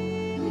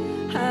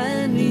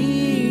 I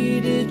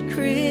needed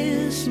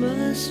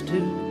Christmas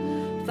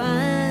to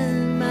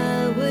find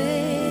my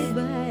way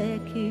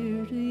back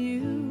here to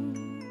you.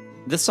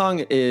 This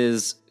song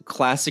is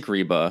classic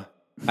Reba.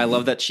 I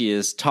love that she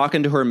is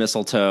talking to her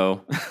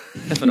mistletoe,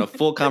 having a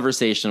full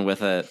conversation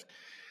with it.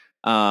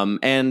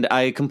 And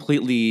I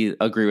completely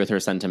agree with her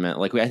sentiment.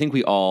 Like, I think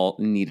we all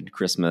needed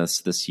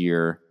Christmas this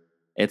year.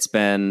 It's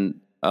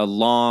been a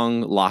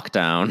long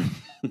lockdown.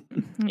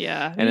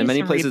 Yeah. And in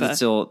many places it's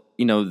still,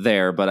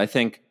 there, but I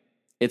think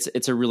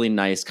it's a really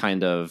nice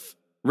kind of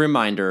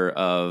reminder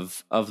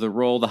of the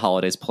role the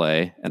holidays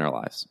play in our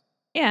lives.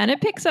 Yeah, and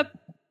it picks up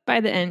by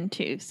the end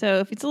too. So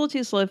if it's a little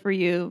too slow for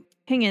you,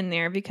 hang in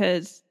there,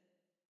 because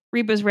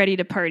Reba's ready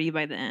to party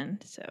by the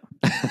end. So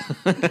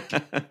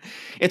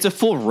it's a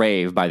full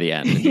rave by the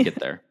end when you get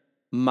there.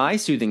 My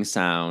soothing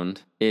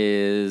sound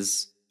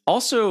is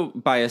also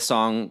by a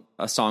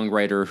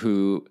songwriter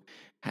who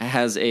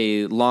has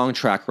a long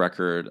track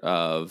record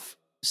of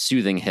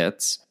soothing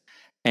hits.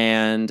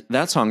 And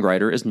that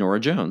songwriter is Norah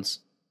Jones.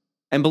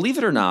 And believe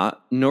it or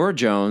not, Norah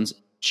Jones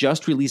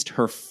just released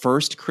her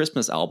first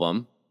Christmas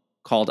album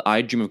called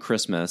I Dream of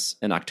Christmas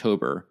in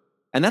October.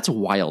 And that's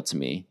wild to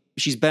me.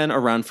 She's been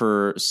around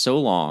for so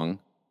long,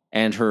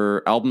 and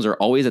her albums are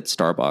always at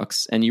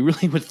Starbucks. And you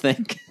really would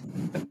think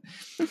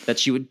that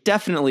she would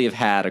definitely have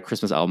had a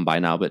Christmas album by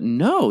now. But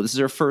no, this is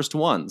her first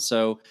one.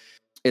 So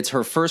it's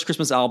her first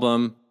Christmas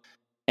album.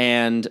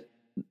 And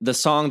the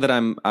song that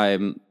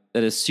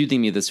that is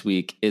soothing me this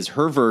week is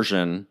her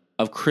version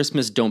of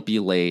Christmas Don't Be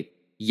Late.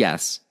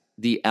 Yes,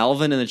 the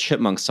Alvin and the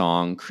Chipmunks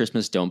song,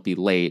 Christmas Don't Be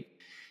Late.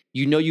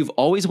 You've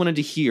always wanted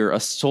to hear a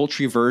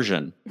sultry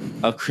version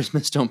of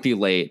Christmas Don't Be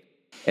Late,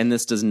 and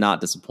this does not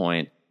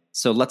disappoint.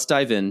 So let's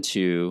dive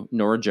into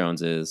Norah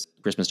Jones's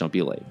Christmas Don't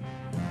Be Late.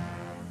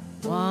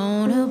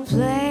 Want a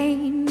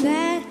plane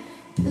that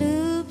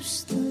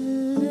loops the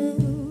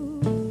loop.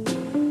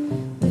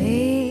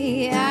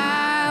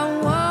 I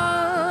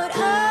want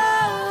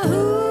a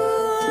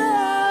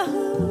hula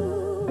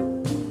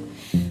hoop.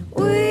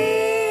 We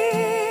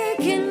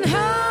can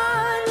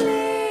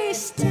hardly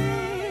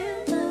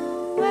stand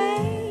the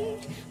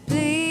wait.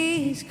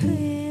 Please,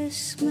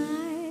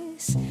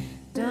 Christmas,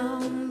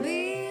 don't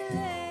be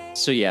late.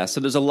 So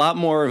there's a lot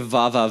more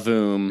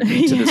va-va-voom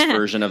to this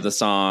version of the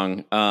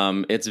song.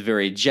 It's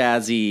very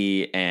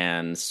jazzy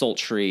and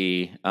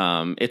sultry.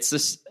 It's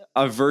just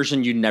a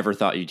version you never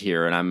thought you'd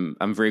hear, and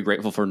I'm very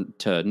grateful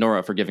to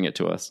Norah for giving it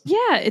to us.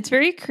 Yeah, it's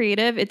very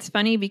creative. It's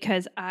funny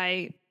because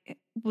when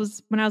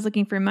I was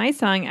looking for my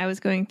song, I was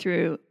going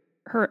through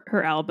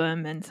her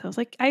album, and so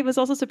I was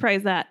also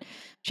surprised that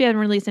she hadn't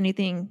released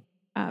anything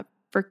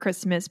for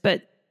Christmas.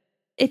 But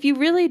if you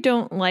really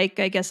don't like,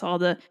 I guess, all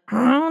the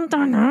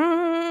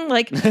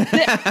this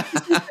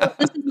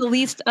is the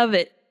least of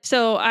it.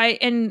 So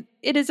and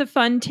it is a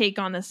fun take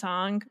on the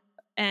song,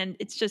 and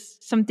it's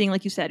just something,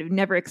 like you said, you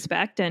never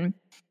expect. And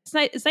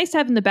it's nice to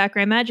have in the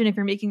background. Imagine if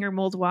you're making your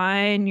mulled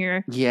wine,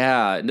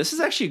 this is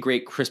actually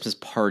great Christmas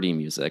party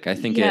music. I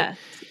think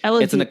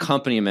it's an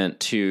accompaniment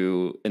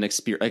to an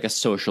experience, like a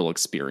social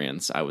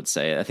experience, I would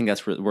say. I think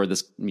that's where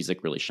this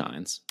music really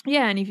shines.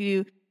 Yeah, and if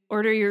you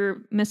order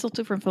your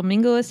mistletoe from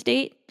Flamingo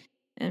Estate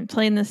and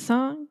playing this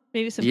song,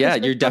 maybe some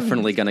Christmas you're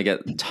definitely going to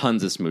get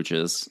tons of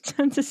smooches.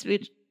 Tons of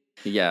smooches.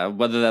 Yeah,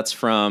 whether that's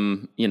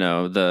from,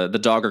 the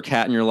dog or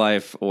cat in your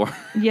life, or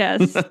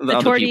yes, the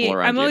other people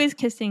around I'm you. always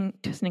kissing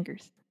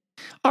Snickers.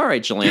 All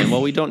right, Jillian.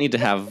 Well, we don't need to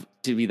have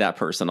to be that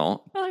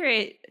personal. All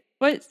right.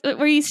 What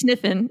were you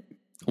sniffing?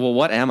 Well,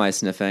 what am I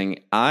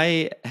sniffing?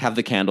 I have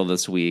the candle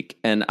this week,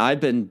 and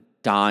I've been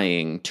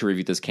dying to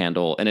review this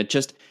candle. And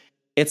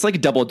it's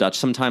like double Dutch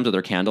sometimes with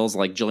our candles.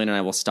 Like Jillian and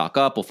I will stock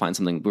up. We'll find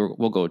something.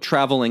 We'll go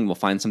traveling. We'll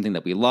find something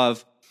that we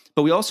love.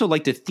 But we also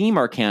like to theme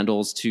our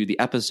candles to the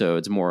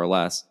episodes more or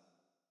less.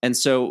 And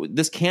so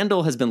this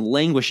candle has been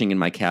languishing in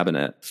my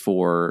cabinet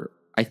for,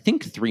 I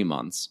think, 3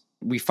 months.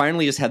 We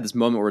finally just had this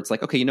moment where it's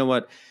like, okay, you know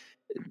what?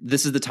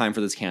 This is the time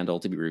for this candle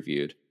to be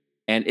reviewed.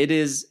 And it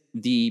is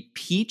the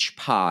peach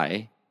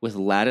pie with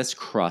lattice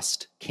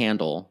crust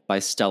candle by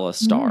Stella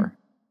Star.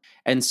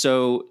 And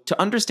so to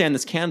understand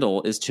this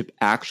candle is to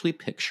actually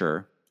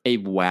picture a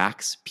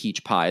wax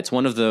peach pie. It's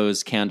one of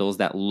those candles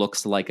that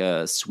looks like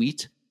a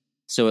sweet.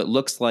 So it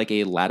looks like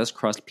a lattice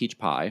crust peach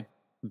pie,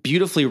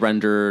 beautifully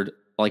rendered,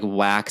 like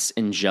wax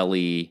and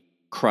jelly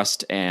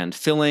crust and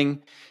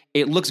filling.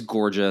 It looks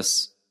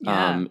gorgeous.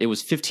 Yeah. It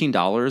was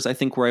 $15, I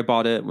think, where I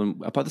bought it.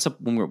 When I bought this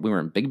up when we were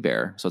in Big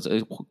Bear, so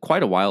it's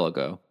quite a while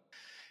ago.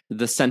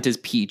 The scent is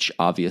peach,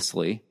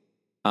 obviously,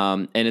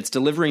 and it's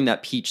delivering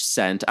that peach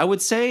scent. I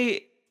would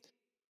say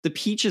the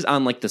peach is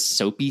on like the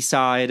soapy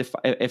side,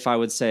 if I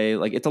would say,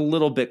 like it's a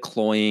little bit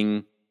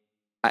cloying.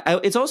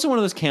 It's also one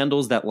of those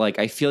candles that like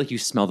I feel like you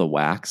smell the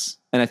wax,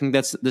 and I think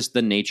that's just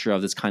the nature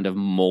of this kind of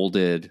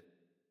molded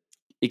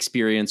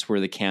experience where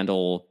the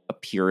candle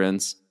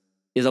appearance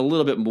is a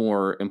little bit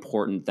more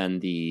important than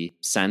the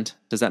scent.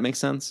 Does that make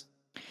sense?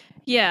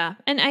 Yeah.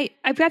 And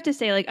I've got to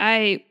say, like,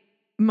 I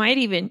might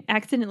even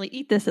accidentally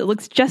eat this. It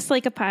looks just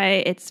like a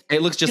pie.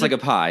 It looks just like a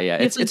pie. Yeah.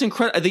 It's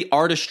incredible. The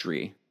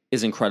artistry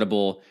is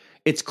incredible.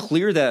 It's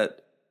clear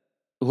that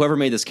whoever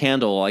made this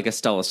candle, I guess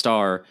Stella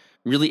Star,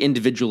 really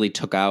individually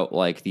took out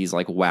like these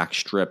like wax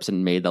strips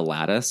and made the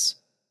lattice.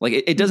 Like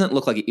it doesn't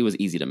look like it was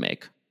easy to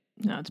make.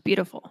 No, it's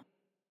beautiful.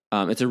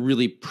 It's a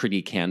really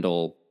pretty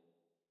candle.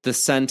 The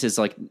scent is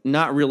like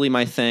not really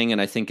my thing, and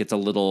I think it's a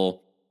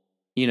little,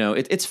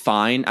 it's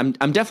fine. I'm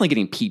definitely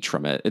getting peach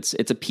from it. It's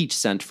a peach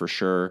scent for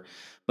sure,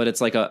 but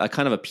it's like a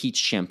kind of a peach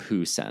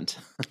shampoo scent.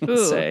 I would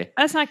say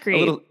that's not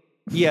great.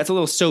 It's a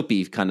little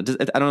soapy kind of.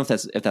 I don't know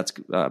if that's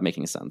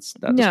making sense.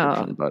 That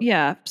no, but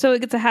yeah. So it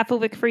gets a half a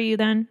wick for you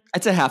then.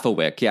 It's a half a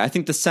wick. Yeah, I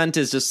think the scent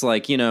is just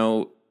like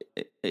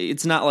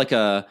it's not like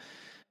a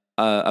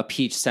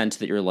peach scent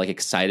that you're like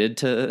excited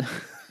to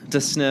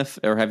sniff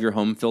or have your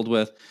home filled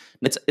with.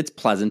 It's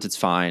pleasant, it's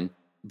fine,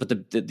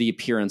 but the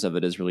appearance of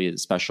it is really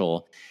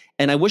special.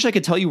 And I wish I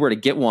could tell you where to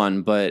get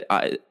one, but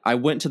I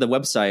went to the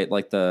website,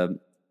 like the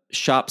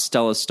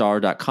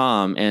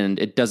shopstellastar.com, and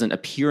it doesn't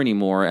appear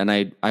anymore. And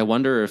I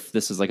wonder if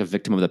this is like a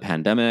victim of the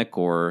pandemic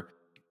or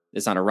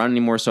it's not around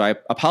anymore. So I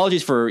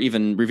apologies for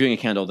even reviewing a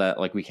candle that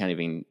like we can't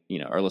even,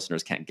 our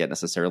listeners can't get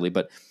necessarily,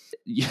 but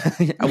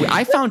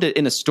I found it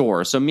in a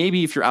store. So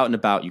maybe if you're out and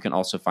about, you can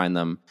also find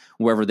them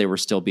wherever they were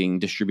still being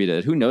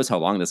distributed. Who knows how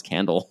long this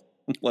candle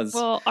was.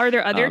 Well, are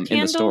there other in the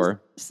candles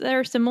store that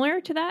are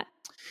similar to that?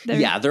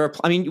 Yeah, there are.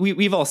 I mean,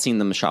 we've all seen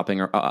them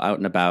shopping or out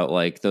and about,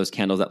 like those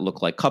candles that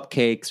look like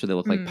cupcakes or they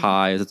look like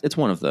pies. It's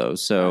one of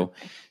those. So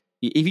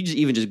if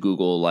you just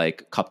Google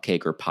like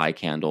cupcake or pie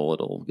candle,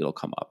 it'll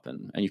come up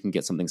and you can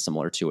get something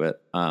similar to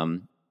it.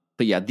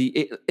 But yeah,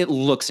 it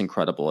looks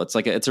incredible. It's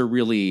a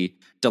really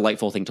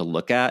delightful thing to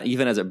look at,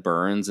 even as it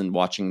burns and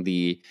watching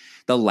the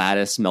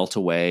lattice melt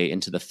away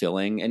into the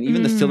filling, and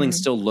even the filling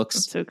still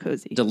looks so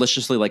cozy,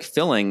 deliciously like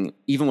filling,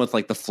 even with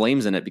like the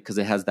flames in it, because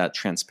it has that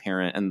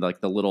transparent and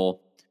like the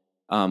little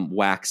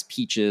wax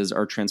peaches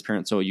are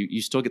transparent, so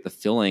you still get the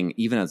filling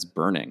even as it's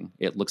burning.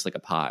 It looks like a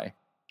pie.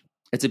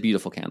 It's a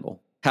beautiful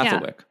candle, half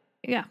a wick.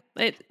 Yeah,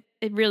 it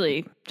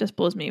really just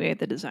blows me away at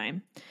the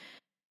design.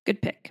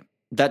 Good pick.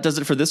 That does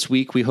it for this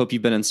week. We hope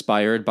you've been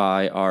inspired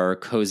by our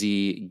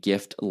cozy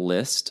gift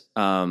list.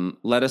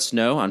 Let us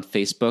know on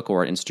Facebook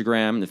or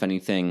Instagram if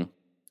anything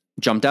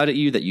jumped out at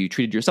you that you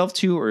treated yourself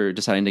to or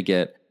deciding to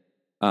get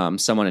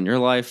someone in your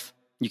life.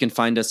 You can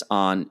find us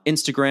on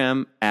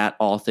Instagram at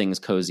All Things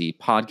Cozy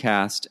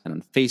Podcast and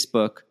on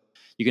Facebook.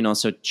 You can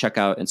also check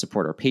out and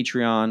support our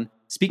Patreon.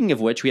 Speaking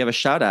of which, we have a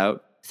shout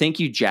out. Thank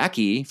you,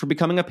 Jackie, for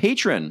becoming a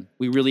patron.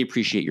 We really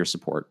appreciate your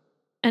support.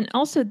 And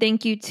also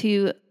thank you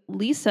to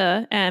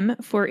Lisa M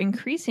for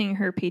increasing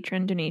her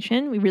Patreon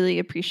donation. We really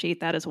appreciate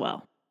that as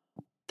well.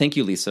 Thank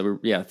you, Lisa.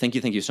 Thank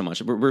you so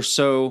much. We're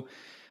so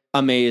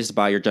amazed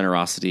by your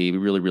generosity. We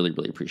really, really,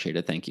 really appreciate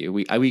it. Thank you.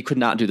 We could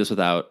not do this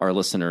without our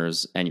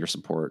listeners and your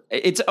support.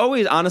 It's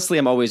always, honestly,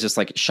 I'm always just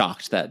like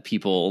shocked that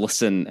people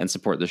listen and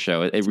support the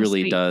show. It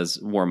really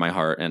does warm my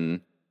heart,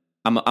 and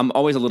I'm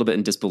always a little bit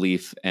in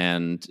disbelief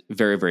and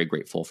very, very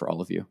grateful for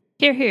all of you.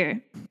 Hear,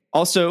 hear.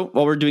 Also,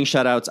 while we're doing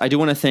shout outs, I do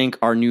want to thank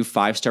our new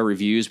 5-star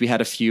reviews. We had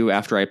a few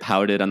after I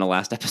pouted on the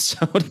last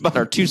episode about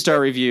our 2-star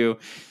review.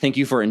 Thank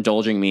you for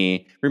indulging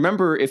me.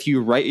 Remember, if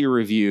you write your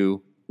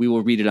review, we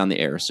will read it on the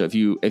air. So if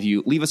you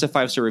leave us a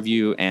 5-star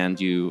review and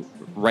you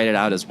write it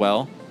out as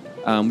well,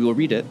 we will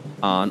read it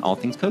on All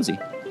Things Cozy.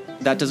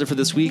 That does it for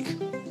this week.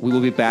 We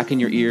will be back in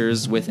your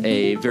ears with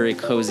a very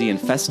cozy and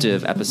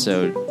festive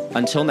episode.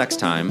 Until next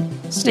time,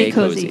 stay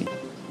cozy.